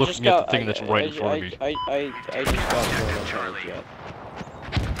Yeah, have to I look just at got. the thing that's right in front of me. I just got one on Charlie. Yeah.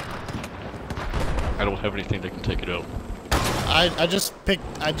 I don't have anything that can take it out. I just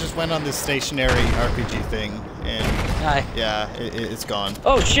went on this stationary RPG thing, and Hi. yeah, it's gone.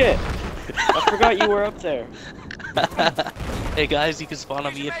 Oh shit! I forgot you were up there. Hey guys, you can spawn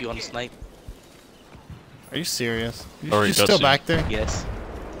on me if you want to snipe. Are you serious? Alright, You still Dusty. back there? Yes.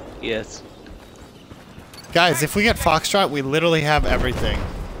 Yes. Guys, if we get Foxtrot, we literally have everything.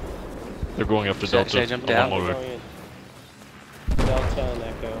 They're going after Should I- Delta. should I jump I'm on down? my way. Going in. Delta and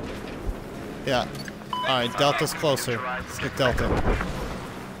Echo. Yeah. Alright, Delta's closer. Let's get Delta.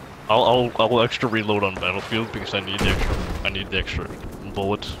 I'll extra reload on Battlefield because I need the extra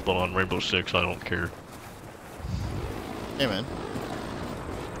bullets, but on Rainbow Six I don't care. Hey man,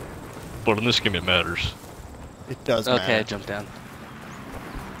 But in this game it matters. it does Okay, I matter. jumped down.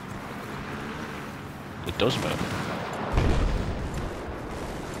 It does matter.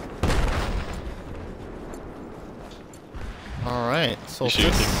 Alright, You see Solstice.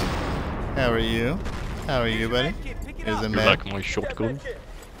 anything? How are you? How are you, buddy? Is it You're man? back on my shotgun.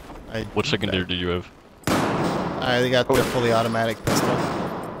 I, What secondary do you have? I got the fully automatic pistol.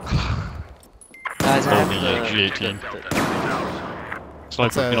 Guys, I Oh, have the G18.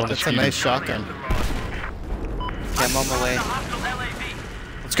 Sniper, get on the It's a nice speeder. shotgun. I'm on my way.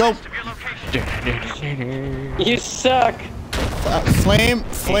 Let's go. You suck. Flame,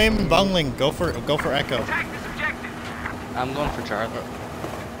 and Bungling. Go for Echo. I'm going for Charlie.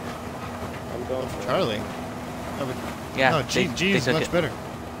 I'm going for Charlie. Yeah. No, G is took much it. better.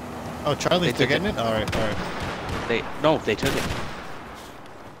 Oh, Charlie's They took getting it. All right. They took it.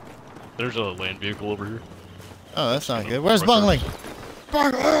 There's a land vehicle over here. Oh, that's not good. Where's Bungling?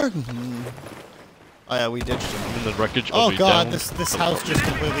 Bungling! Oh yeah, we ditched him. I'm in the wreckage. Oh god, this house just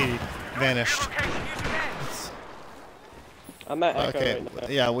completely vanished. I'm at Echo Okay, right now.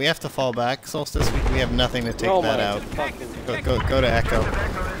 yeah, we have to fall back. Solstice, we have nothing to take Oh that my out. fucking- Go to Echo.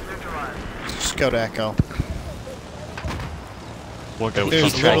 Just go to Echo. One guy was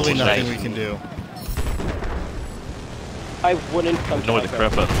There's Keep trying literally to nothing knife. we can do. I wouldn't come annoy to the Echo.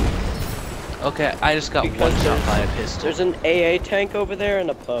 crap out of him. Okay, I just got Because one shot by a pistol. There's an AA tank over there and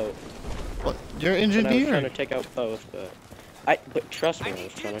a boat. What? You're And I was trying engineer. to take out both, but trust me, I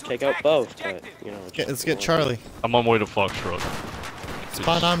was trying to take out both, but you know. Let's get Charlie. I'm on my way to Foxtrot.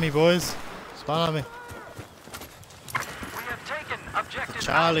 Spawn on me, boys. Spawn on me.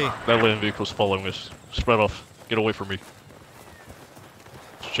 Charlie. That land vehicle's following us. Spread off. Get away from me.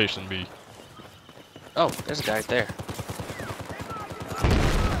 It's chasing me. Oh, there's a guy right there.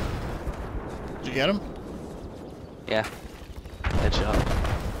 Did you get him? Yeah. Headshot.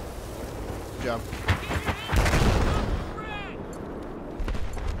 Good job.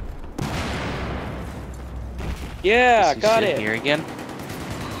 Yeah, Is he got sitting it. here again?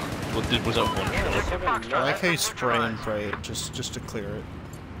 Was that one shot? I like how you spray and pray it just to clear it.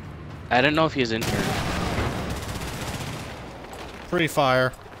 I didn't know if he was in here. Free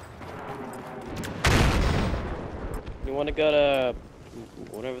fire. You want to go to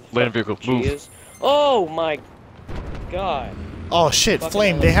whatever the Land fuck vehicle, G move. is? Oh my god. Oh shit, Fucking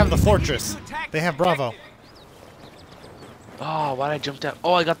Flame, hell. they have the fortress. They have Bravo. Oh, why'd I jump down?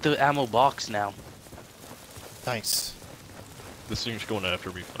 Oh, I got the ammo box now. Nice. This thing's going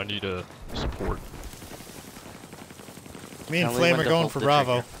after me. I need support. Me and Tell me Flame when are to going hold for the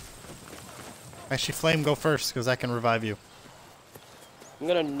Bravo. trigger. Actually, Flame, go first, because I can revive you. I'm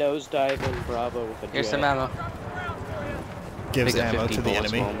gonna nosedive in Bravo with a Here's jet. some ammo. Gives I got ammo 50 to the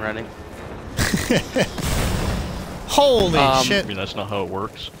bullets enemy. while I'm running. Holy Um, shit! I mean, that's not how it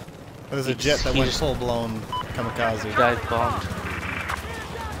works. There's a jet that he went just- full-blown kamikaze. Guy bombed.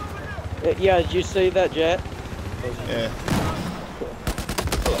 Yeah, did you see that jet? Yeah.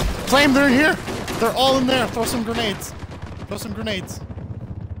 Flame, they're in here! They're all in there! Throw some grenades! Throw some grenades!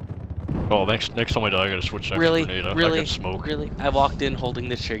 Oh, next time I die, I gotta switch next Really? grenade. I Really? got smoke. Really? I walked in holding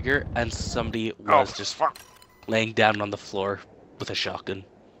the trigger, and somebody was just laying down on the floor with a shotgun.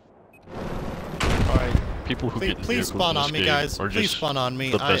 Alright. People who get in Please vehicles spawn in on this me, game guys. are Please just spawn on me.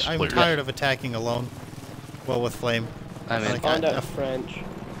 the best I'm players. tired of attacking alone. Well, with Flame. I'm in. Like, Found I- out French.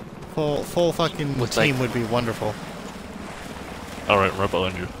 Full fucking With, team like- would be wonderful. Alright, right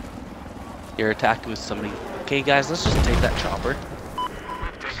behind you. You're attacking with somebody. Okay, guys, let's just take that chopper.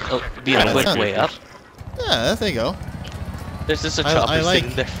 It'll be Yeah, a that quick sounds way good. up. Yeah, there you go. There's just a I chopper like-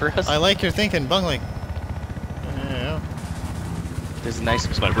 sitting there for us. I like your thinking, Bungling. Yeah. There's a nice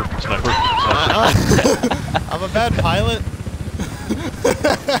Sniper, sniper. I'm a bad pilot.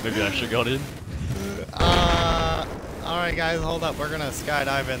 Maybe I actually got in. Alright guys, hold up. We're gonna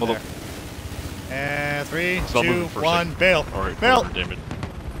skydive in Hold there. up. And 3, Stop 2, moving for a 1, sec. bail. Alright, Bail. damn it.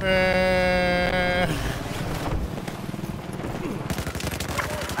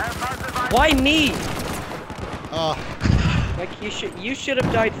 Why me? Oh, Like you should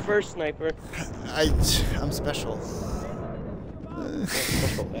have died first, sniper. I'm special.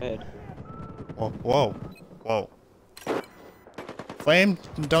 Special ed. Whoa. Flame,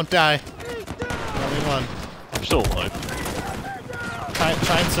 don't die. Only one. I'm still alive. Try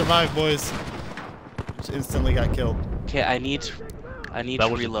and survive, boys. Just instantly got killed. Okay, I need That to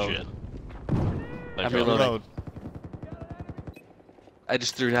was reload. a jet. I'm Like, reloading. Reload. I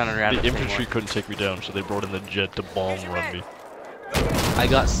just threw down a random The thing. infantry couldn't take me down, so they brought in the jet to bomb run me. I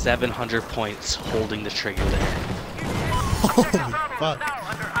got 700 points holding the trigger there. Holy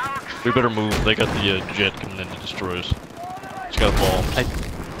fuck. We better move. They got the jet coming in to destroy us. It's got bombs.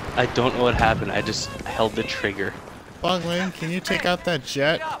 I don't know what happened. I just held the trigger. Bungling, can you take out that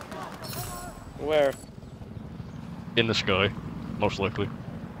jet? Where? In the sky, most likely.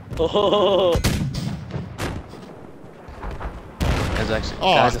 Oh, Actually,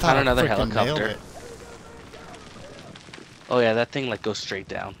 Oh, guys, I thought found another freaking nailed helicopter. it. Oh yeah, that thing like goes straight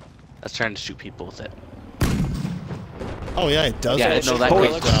down. I was trying to shoot people with it. Oh yeah, it does. Yeah, it no, that goes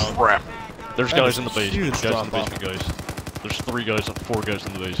goes down. Crap. There's That guys is in the a basement. huge Guys in the drop-off. basement, guys. There's 4 guys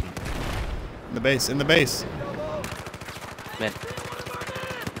in the basement. In the base. Man,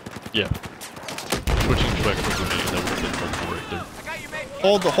 Yeah. Switching back to grenade, that would have been helpful right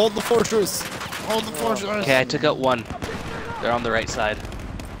there. Hold the fortress. Hold the fortress. Okay, I took out one. They're on the right side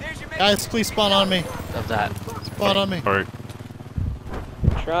Guys, please spawn on me. of that. Spawn on me. Alright.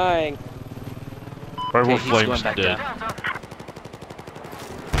 Trying. Right Okay, where he's Flame's going back dead. down.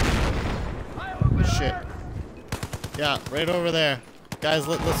 Shit. Yeah, right over there. Guys,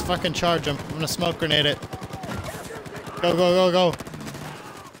 let's fucking charge him. I'm gonna smoke grenade it. Go, go, go, go.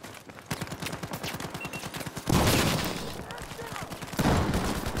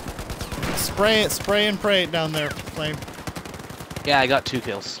 Spray and pray it down there, Flame. Yeah, I got 2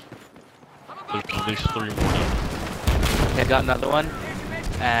 kills. There's at least 3 more now. Okay, I got another one.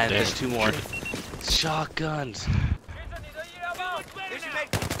 And Damn, there's 2 more. shit. Shotguns.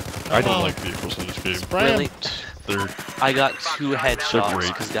 I don't like vehicles in this game. Spray Really? 'em. They're I got 2 headshots great.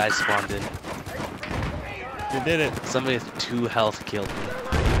 because guys spawned in. You did it. Somebody with 2 health killed me.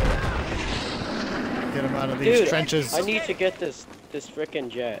 Get him out of these Dude, trenches. I need to get this frickin'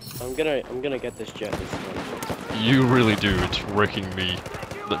 jet. I'm gonna get this jet this time. You really do. It's wrecking me.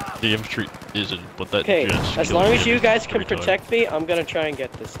 The infantry isn't, but that Okay, jet's as killing long me as you guys can every time. protect me, I'm gonna try and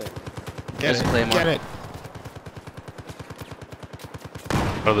get this thing. Get There's it. a claymore. Get it.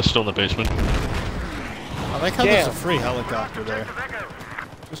 Oh, they're still in the basement. I like how there's a Damn. free helicopter there.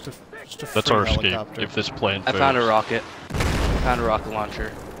 Just a That's free our escape. helicopter. If this plan I fails. found a rocket. Found a rocket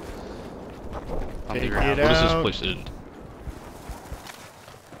launcher. On the Take ground. it What does this out. place end?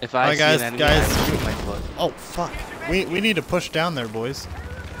 If I Alright, see guys, an enemy, guys. I shoot my foot. Oh fuck. We need to push down there, boys.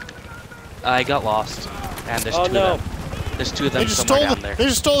 I got lost. And there's Oh, 2 no. of them. There's 2 of them They just somewhere stole down there. They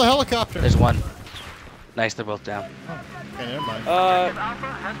just stole the helicopter. There's 1. Nice, they're both down. Okay, never mind.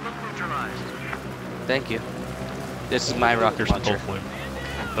 Thank you. This is my rocket There's launcher. no flame.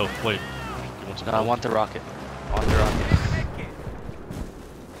 No flame. You want some No, I flame? want the rocket. I want the rocket.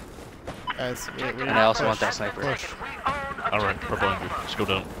 Guys, we And I also want that push, sniper. Push. Alright, we're behind you. Let's go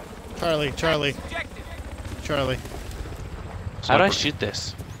down. Charlie. How do I Sniper. shoot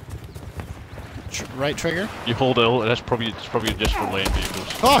this? Right trigger. You hold L, and it's probably just for land vehicles.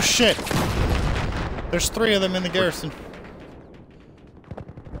 Oh shit! There's 3 of them in the garrison.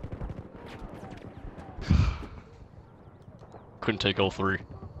 Couldn't take all 3.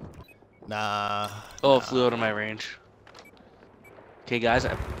 Nah. Oh, it flew out of my range. Okay, guys,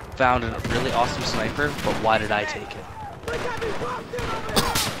 I found a really awesome sniper, but why did I take it?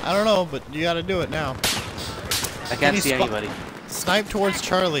 I don't know, but you gotta do it now. I can't you see spot- anybody. Snipe towards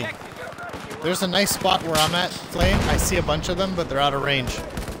Charlie. There's a nice spot where I'm at, Flame. I see a bunch of them, but they're out of range.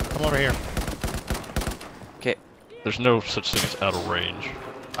 Come over here. Okay. There's no such thing as out of range.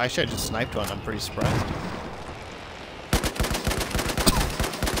 I should have just sniped one. I'm pretty surprised.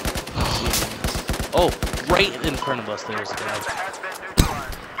 Oh, right in front of us there's a guy.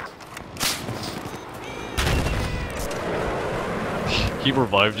 He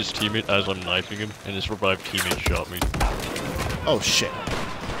revived his teammate as I'm knifing him, and his revived teammate shot me. Oh shit.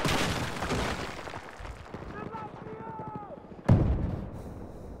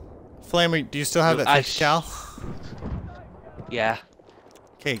 Flame, do you still have that I fixed cal? Yeah.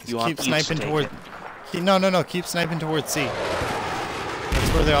 Okay, You want keep each sniping to take toward. No, keep sniping towards C.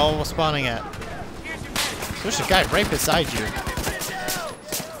 That's where they're all spawning at. There's a guy right beside you.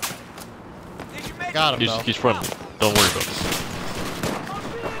 Got him though. He's friendly. Don't worry about it.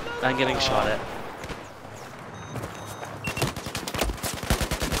 I'm getting shot at.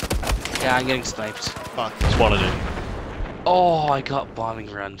 Yeah, I'm getting sniped. Fuck. Spawn it in. Oh, I got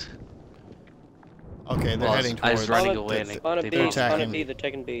bombing run. Okay, they're Well, heading I was towards. running away and On a they B, both on a attacking. B, they're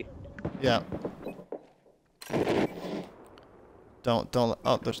taking B. Yeah. Don't.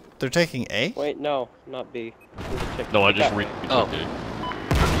 Oh, they're taking A. Wait, no, not B. No, I just Yeah. Oh.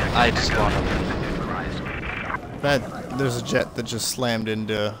 I just spawned over. There's a jet that just slammed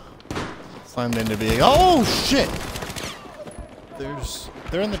into B. Oh shit!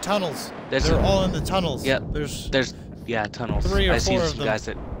 They're in the tunnels. They're all in the tunnels. Yep. There's Yeah, tunnels. 3 or I see 4 some of them. guys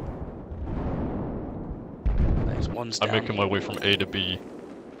that. There's one's I'm down. making my way from A to B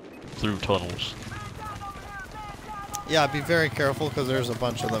through tunnels. Yeah, be very careful because there's a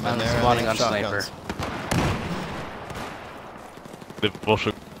bunch of them in I'm there. and they spawning have on sniper. shotguns. They've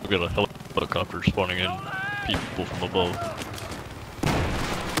also got a helicopter spawning in people from above.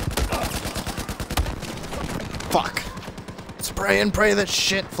 Fuck! Spray and pray that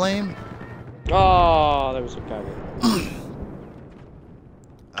shit, Flame. Oh, there was a guy there.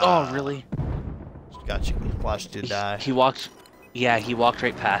 Oh, really? Got you. Watched you die. He walked. Yeah, he walked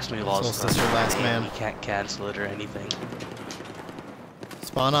right past me while I was So this is your last man. He can't cancel it or anything.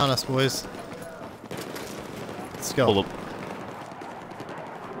 Spawn on us, boys. Let's go. Pull up.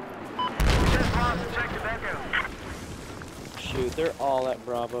 shoot. They're all at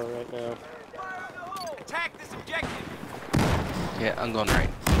Bravo right now. Attack this objective. Yeah, I'm going right.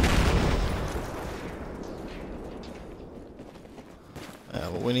 Yeah,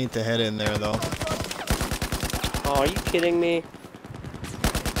 well, we need to head in there though. Oh, are you kidding me?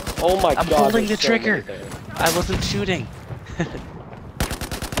 Oh my I'm god. holding the there's so many trigger. there. I wasn't shooting.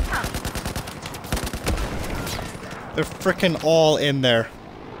 They're freaking all in there.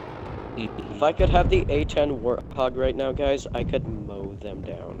 If I could have the A10 Warthog right now, guys, I could mow them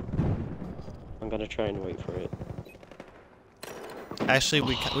down. I'm gonna try and wait for it. Actually,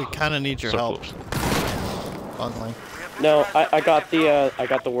 we kind of need your So help. close. Bungling. No, I got the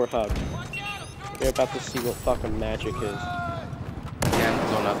Warthog. You're about to see what fucking magic is. Yeah, I'm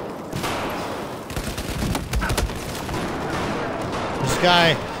going up. There's a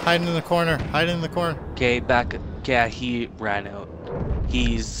guy hiding in the corner. Hiding in the corner. Okay, back. Yeah, he ran out.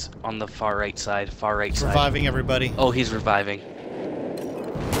 He's on the far right side. Far right side. Reviving everybody. Oh, he's reviving.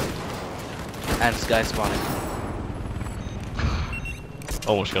 And this guy's spawning.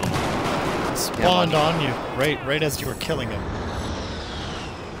 Almost got him. Spawned on you right as you were killing him.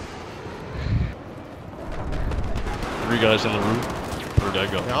 3 guys in the room. Where'd I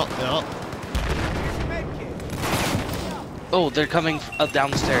go? Yep. Oh, they're coming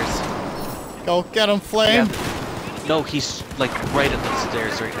downstairs. Go get him, Flame. Yeah. No, he's like right at the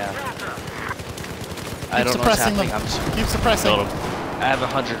stairs right now. I don't know what's suppressing happening. them. Keep suppressing. Got him. I have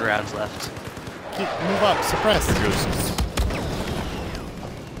 100 rounds left. Move up. Suppress.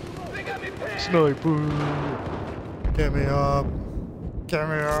 Sniper. Get me up. Get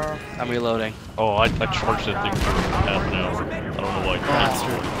me up. I'm reloading. Oh, I charged that thing for half an hour. I don't know why.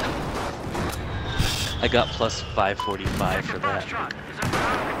 Bastard. I got plus 545 for that.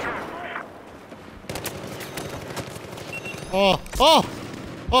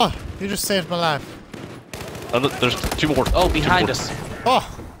 Oh! You just saved my life. There's 2 more. Oh, 2 behind more. us.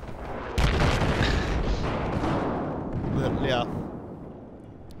 Oh! Yeah.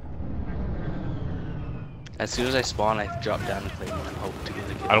 As soon as I spawn, I drop down and claim and hope to get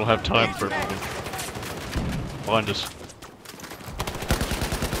a kill. I don't have time for everything. Behind us.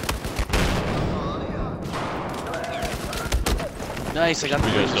 Nice, I got the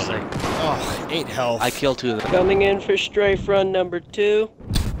You guys laser done sight. Oh, 8 health. I killed 2 of them. Coming in for strafe run number 2.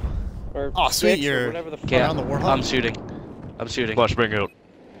 Or Oh, sweet, 6, or you're- whatever the fuck. Okay, on the Warthog? I'm shooting. I'm shooting. Flashbang out.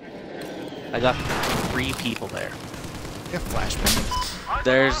 I got 3 people there. You have flashbang.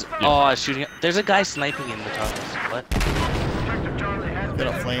 There's oh, I was shooting. There's a guy sniping in the tunnels. What? Get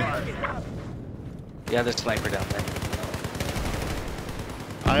up, Flame. Yeah, there's a sniper down there.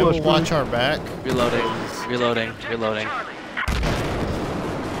 I will watch our back. Reloading. Reloading.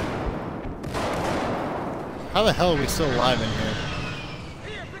 How the hell are we still alive in here?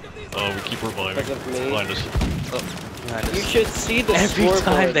 Oh, we keep reviving. Because of me. Behind us. Oh, behind us. You should see the Every scoreboard.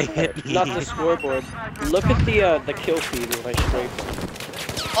 time they hit me. Not the scoreboard. Look at the kill feed when I strafe them.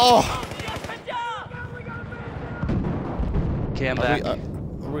 Oh! Okay, I'm Are back.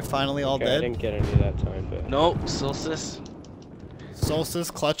 we finally all Okay, I dead? didn't get any that time, but... No, Solstice. Solstice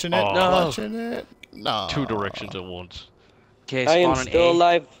clutching it? Oh. No. Clutching it? No. 2 directions at once. Okay, I am spawn an still A.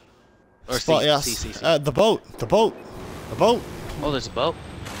 alive. Or Spot, C, yes. C. The boat. Oh, there's a boat.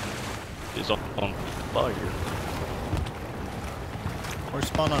 Is on fire. Or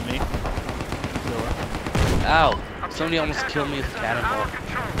spawn on me. Ow! Somebody almost killed me with a cannonball.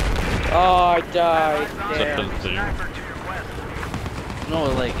 Oh, I died. Is that Damn. the thing? No,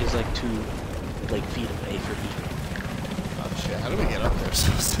 like it's like 2 feet away from me. Oh shit, how do we get up there?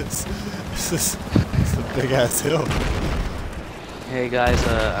 This is a big ass hill. Hey guys,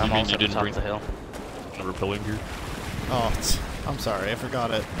 I'm mean also you at the didn't top bring of the hill. The repelling gear? Oh, I'm sorry, I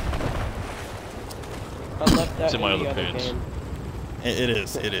forgot it. I left that It's in my in the other other pants. game. It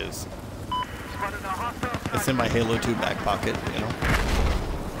is. It's in my Halo 2 back pocket, you know?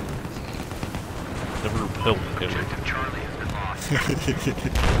 Never repelled him.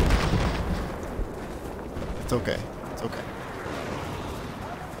 It's okay. It's okay.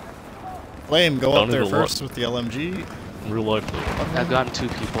 Flame, go Down up there into first what? with the LMG. In real life, though. I've gotten 2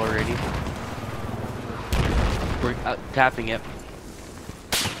 people already. We're tapping it.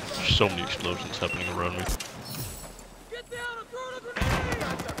 There's so many explosions happening around me.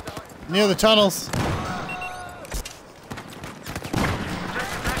 Near the tunnels.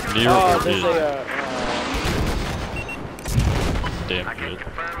 Near Oh, or there's is. Damn good.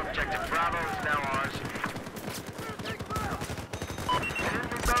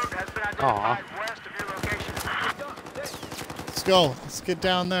 Aw. Let's go. Let's get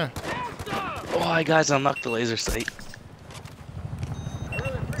down there. Oh, guys, unlocked the laser sight.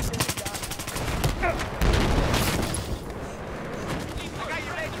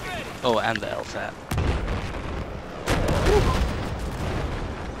 Oh, and the LSAT.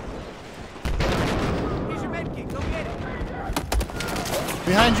 Here's your med kit. Go get it.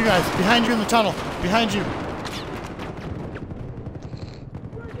 Behind you guys. Behind you in the tunnel. Behind you.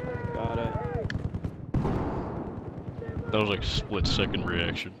 Got it. That was like a split-second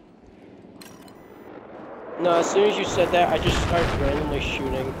reaction. No, as soon as you said that, I just started randomly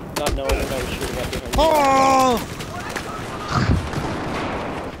shooting, not knowing that I was shooting at behind you. Oh!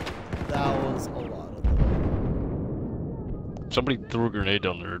 That was a lot of them. Somebody threw a grenade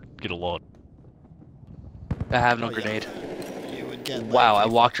down there. Get a lot. I have no Oh, yeah. grenade. You would get Wow, like I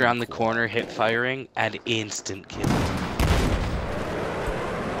walked around the corner, hit firing, and instant kill.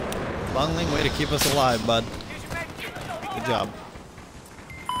 Bungling, way to keep us alive, bud. Here's your med kit. Good job.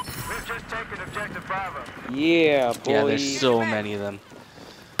 We've just taken objective Bravo. Yeah, boy. Yeah, there's so many of them.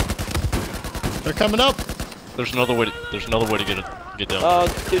 They're coming up. There's another way. Get down. Oh,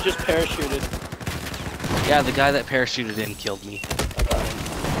 dude just parachuted. Yeah, the guy that parachuted in killed me.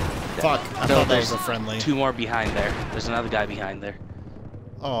 Fuck, I thought that was a friendly. Two more behind there. There's another guy behind there.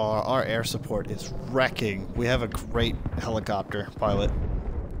 Oh, our air support is wrecking. We have a great helicopter pilot.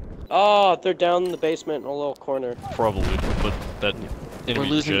 Oh, they're down in the basement in a little corner. Probably, but that. We're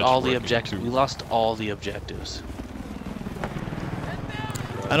losing all the objectives. We lost all the objectives.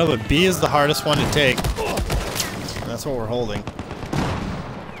 I know, but B is the hardest one to take. That's what we're holding.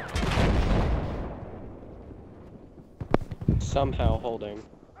 Somehow holding.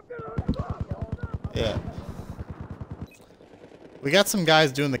 Yeah. We got some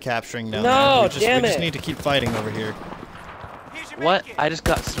guys doing the capturing down No, there. We just damn it. need to keep fighting over here. Here's your med What? kit. I just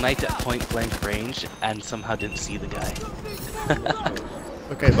got sniped at point blank range and somehow didn't see the guy.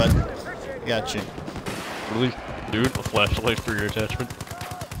 Okay, bud. Got you. Really, dude, a flashlight for your attachment.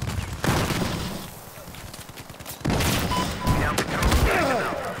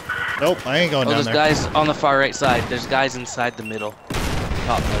 Nope, I ain't going Oh, down there's there. guys on the far right side. There's guys inside the middle.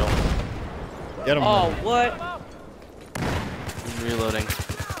 Top middle. Get him. Oh, what? I'm reloading.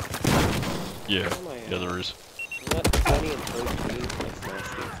 Yeah, Oh my yeah, there is. Not 20 and 13. That's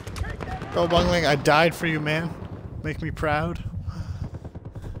nasty. Go, Bungling. I died for you, man. Make me proud.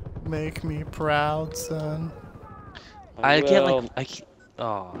 Make me proud, son. I get will. like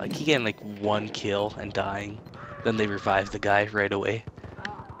I keep getting like one kill and dying. Then they revive the guy right away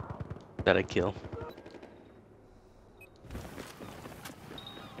that I kill.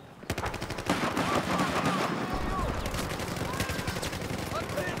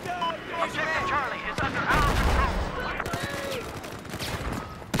 Objective Charlie is under our control.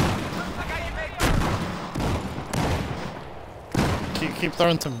 I got your med kit. Keep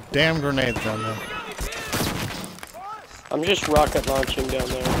throwing some damn grenades down there. I'm just rocket launching down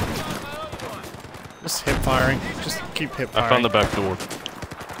there. Just hip firing. Just keep hip firing. I found the back door.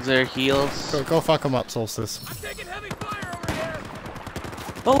 Is there heals? Go fuck them up, Solstice. Taking heavy fire over here.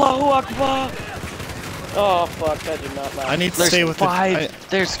 Allahu Akbar! Oh fuck, that did not last. I need to There's stay with five.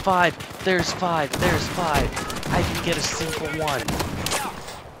 There's five. There's five. There's five. I didn't get a single one.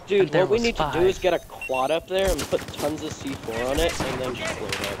 Dude, there what we was need to do five. is get a quad up there and put tons of C4 on it and then just blow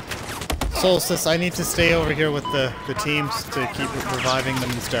it up. Solstice, I need to stay over here with the teams to keep reviving them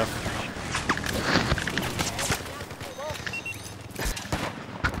and stuff.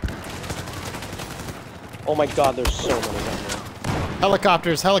 Oh my god, there's so many down there.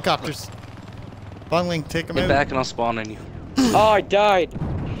 Helicopters, helicopters. Bungling, take them Get out. back and I'll spawn on you. Oh, I died!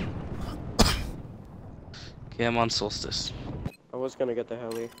 Okay, I'm on Solstice. I was gonna get the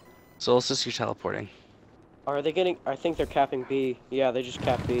heli. Solstice, you're teleporting. Are they getting... I think they're capping B. Yeah, they just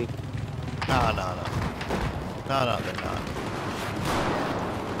capped B. No, no, no. No, no, they're not.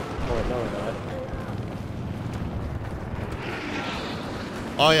 Oh, wait, no, they're not.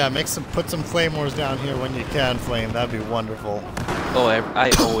 Oh yeah, put some claymores down here when you can, Flame. That'd be wonderful. Oh, I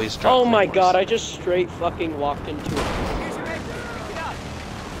always drop Oh my claymores. god, I just straight fucking walked into it. Here's your med kit.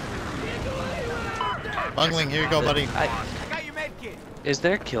 Pick it up. Bungling, here you go, buddy. I got your med kit. Is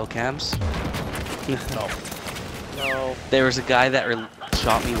there kill cams? No. No. There was a guy that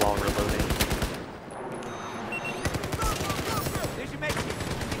shot me while reloading. There's your med kit.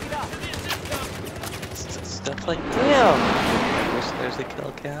 Pick it up. Stuff like that. Damn! I wish there's a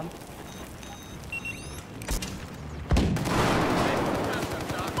kill cam.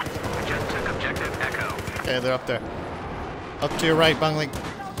 Okay, they're up there. Up to your right, Bungling.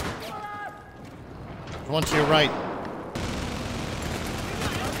 One to your right.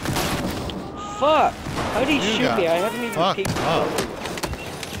 Fuck! How did he You shoot got me? I haven't even fucked peeked. up.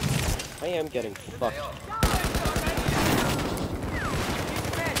 I am getting fucked.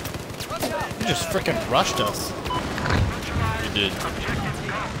 You just freaking rushed us. You did.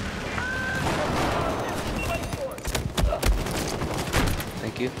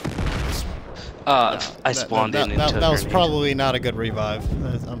 you. I spawned in into that was probably not a good revive.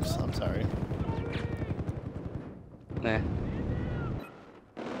 I'm sorry. Nah.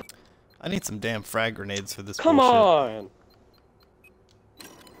 I need some damn frag grenades for this Come bullshit. on!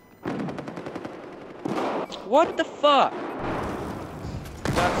 What the fuck?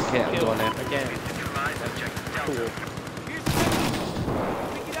 That's Okay, I'm going in. again. Cool.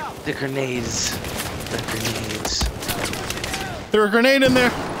 The grenades. The grenades. Threw a grenade in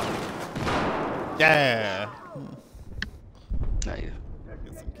there! Yeah! Not you.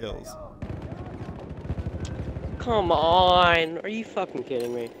 Get some kills. Come on! Are you fucking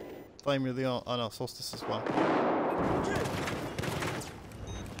kidding me? Flame, you're the only. Oh no, Solstice as well.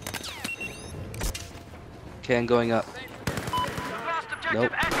 Okay, I'm going up.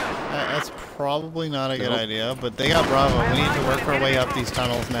 Nope. That's probably not a good idea, but they got Bravo. We need to work our way up these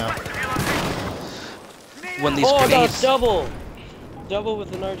tunnels now. When these Oh, I got grenades. double! Double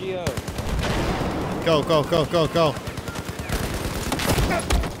with an RGO. Go, go, go, go, go!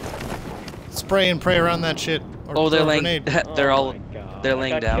 Spray and pray around that shit. Or Oh, they're throw a laying. grenade. They're Oh all. my God. They're I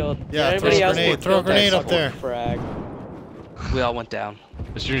laying got down. killed. Yeah, Anybody throw a else grenade. get Throw a killed by grenade up fucking there. Frag. We all went down.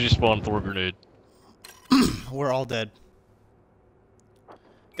 As soon as you spawn, throw a grenade. We're all dead.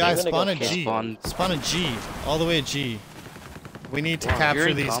 Guys, I'm gonna spawn go a G. spawn- Spawn a G. All the way at G. We need to Wow, you're capture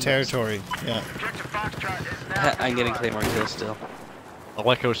in these combos. territory. Yeah. I'm getting Claymore kills still. I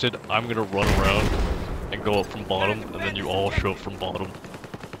like how I said, I'm gonna run around and go up from bottom, and then you all show up from bottom.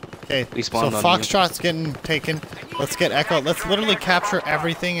 Okay, We so spawned on Foxtrot's getting taken. Let's get Echo. Let's literally capture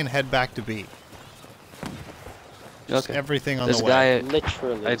everything and head back to B. Just Okay. everything on This the way. guy.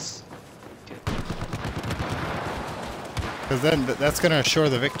 Literally. It's. Because then that's going to assure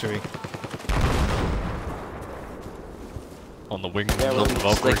the victory. On the wing Yeah, of the It's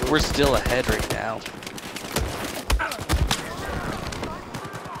Valkyrie. like we're still ahead right now.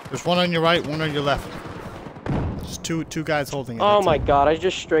 There's one on your right, one on your left. Just two guys holding it. Oh that's my it. God! I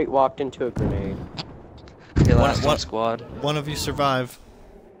just straight walked into a grenade. Okay, last What- one squad. One of you survive.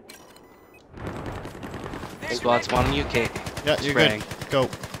 Squad spawning you, Kate. Yeah, you're Spraying. good. Go.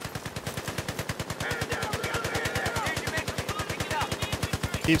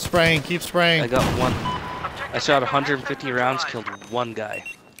 Keep spraying, keep spraying. I got one. I shot 150 rounds, killed one guy.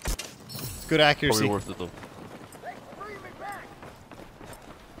 Good accuracy. Probably worth it though.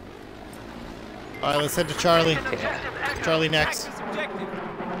 Alright, let's head to Charlie. Yeah. Charlie next.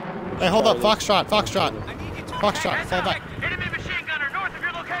 Hey, hold up, Foxtrot, Foxtrot. Foxtrot, fall back. Enemy machine gunner north of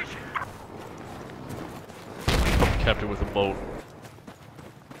your location. Kept it with a boat.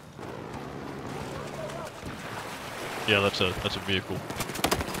 Yeah, that's a vehicle.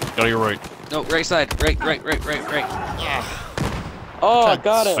 Got your right. No, right side. Right. Oh, I Tried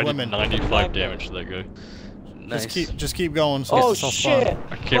got I it. did Swimming. 95 damage to that guy. Nice. Just keep going. So Oh it's all spawn. shit!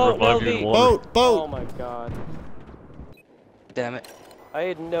 I can't Boat, revive no you in V. water. Boat, Oh boat. my God! Damn it. I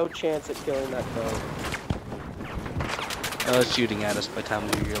had no chance at killing that boat. I was shooting at us by the time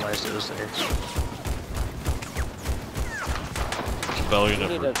we realized it was there. It's a valiant We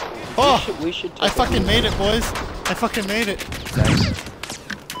need effort. to. Oh, We should. I fucking made it, boys. I fucking made it. Nice.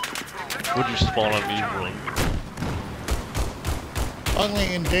 Would you spawn on me and run?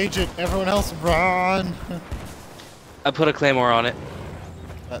 Bungling, engage it. Everyone else, run. I put a claymore on it.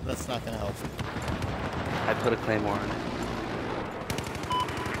 That's not gonna help. I put a claymore on it.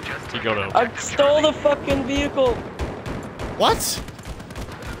 He got out. I stole the fucking vehicle. What?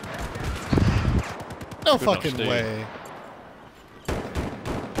 No Good enough, fucking Steve. way.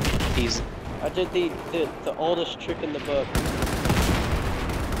 He's. I did the oldest trick in the book.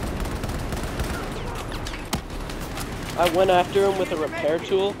 I went after him with a repair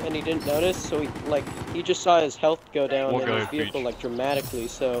tool, and he didn't notice. So he just saw his health go down One in guy his at vehicle beach. like dramatically.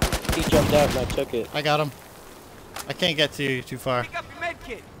 So he jumped out, and I took it. I got him. I can't get to you too far. Pick up your med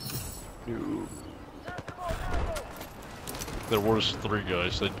kit. There was 3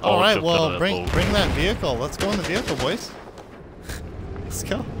 guys. They All all right, jumped out well, of that bring boat. that vehicle. Let's go in the vehicle, boys. Let's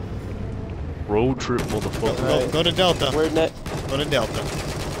go. Road trip, Go, motherfucker. go to Delta. We're net. Go to Delta.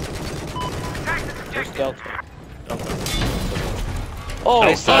 Where's Delta? Delta. Oh,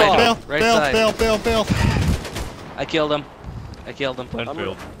 Right side. fuck. Bail, Right bail, side. bail, bail, bail. I killed him. Plan I'm-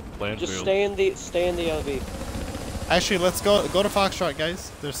 failed. Plan Just failed. stay in the LV. Actually, let's go to Foxtrot,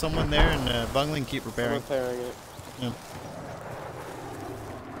 guys. There's someone there, and Bungling keep I'm repairing. repairing it.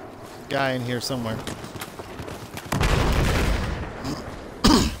 Guy in here somewhere.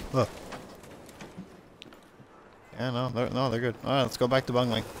 Look. Yeah, no, they're good. All right, let's go back to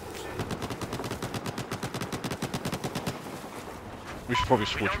Bungling. We should probably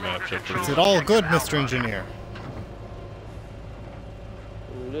switch maps after Is this. it all good, Mr. Engineer?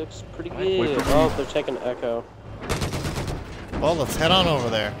 It looks pretty Wait good. for Oh, me. they're taking Echo. Well, let's head on over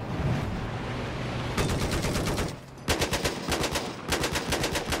there.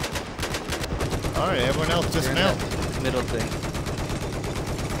 Alright, everyone else You're in dismount. that middle thing.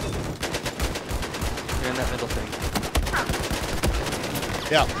 You're in that middle thing.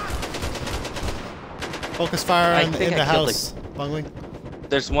 Yeah. Focus fire I in think the I killed, house, Bungling.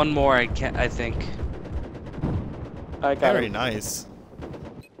 There's one more I think. I got Very him. nice.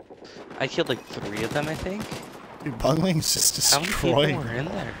 I killed like 3 of them, I think. Dude, Bungling's just How many people destroying. were in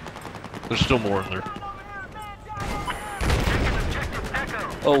there? There's still more in there.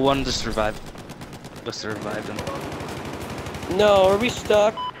 Oh, one just survived. Just survived him. No, are we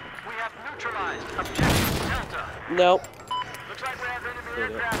stuck? We have neutralized objective Delta. Nope. Looks like we have enemy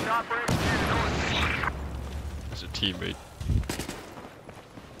Did it. aircraft operating north. As a teammate.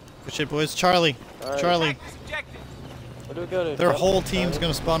 Good shit, boys. Charlie. Alright. Charlie. Attack this objective. Where do we go to? Their Delta? whole team's Charlie?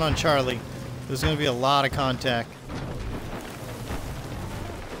 gonna spawn on Charlie. There's gonna be a lot of contact.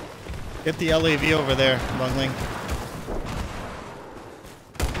 Get the LAV over there, Bungling.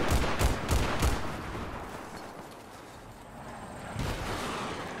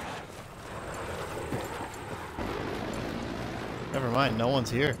 Never mind, no one's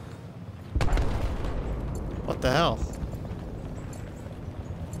here. What the hell?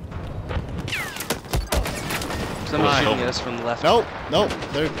 Someone's Fine. shooting at us from the left. Nope, nope,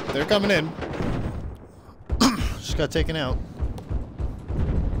 they're coming in. Just got taken out.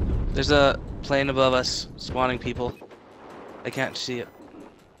 There's a plane above us, spawning people. I can't see it.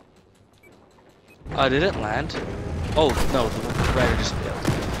 Did it land? Oh, no, the rider just failed.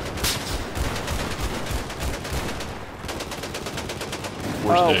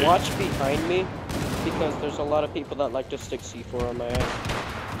 Where's Oh, Dave? watch behind me, because there's a lot of people that like to stick C4 on my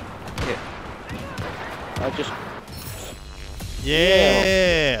ass. Yeah. I just...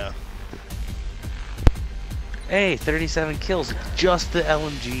 Yeah. Hey, 37 kills, just the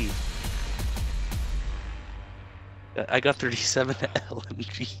LMG. I got 37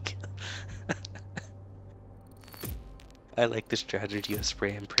 LMG kills. I like the strategy of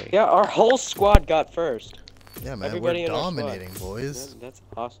spray and pray. Yeah, our whole squad got first. Yeah, man, Everybody we're in our squad. dominating, boys. That's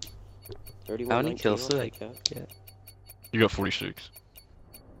awesome. 31, How many 19, kills I'll did I take that. get? You got 46.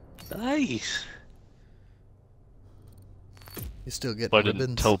 Nice. You still get If I didn't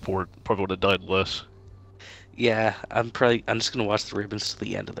ribbons. teleport, probably would have died less. Yeah, I'm just gonna watch the ribbons to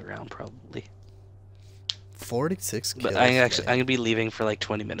the end of the round probably. 46 kills. But I'm gonna be leaving for like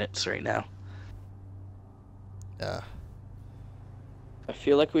 20 minutes right now. Yeah. I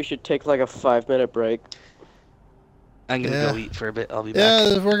feel like we should take like a 5-minute break. I'm gonna Yeah. go eat for a bit. I'll be back.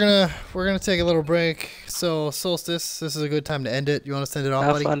 Yeah, we're gonna take a little break. So Solstice, this is a good time to end it. You want to send it off,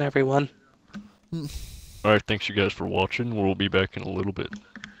 Have buddy? fun, everyone. Alright, thanks you guys for watching. We'll be back in a little bit.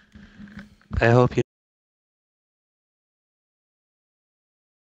 I hope you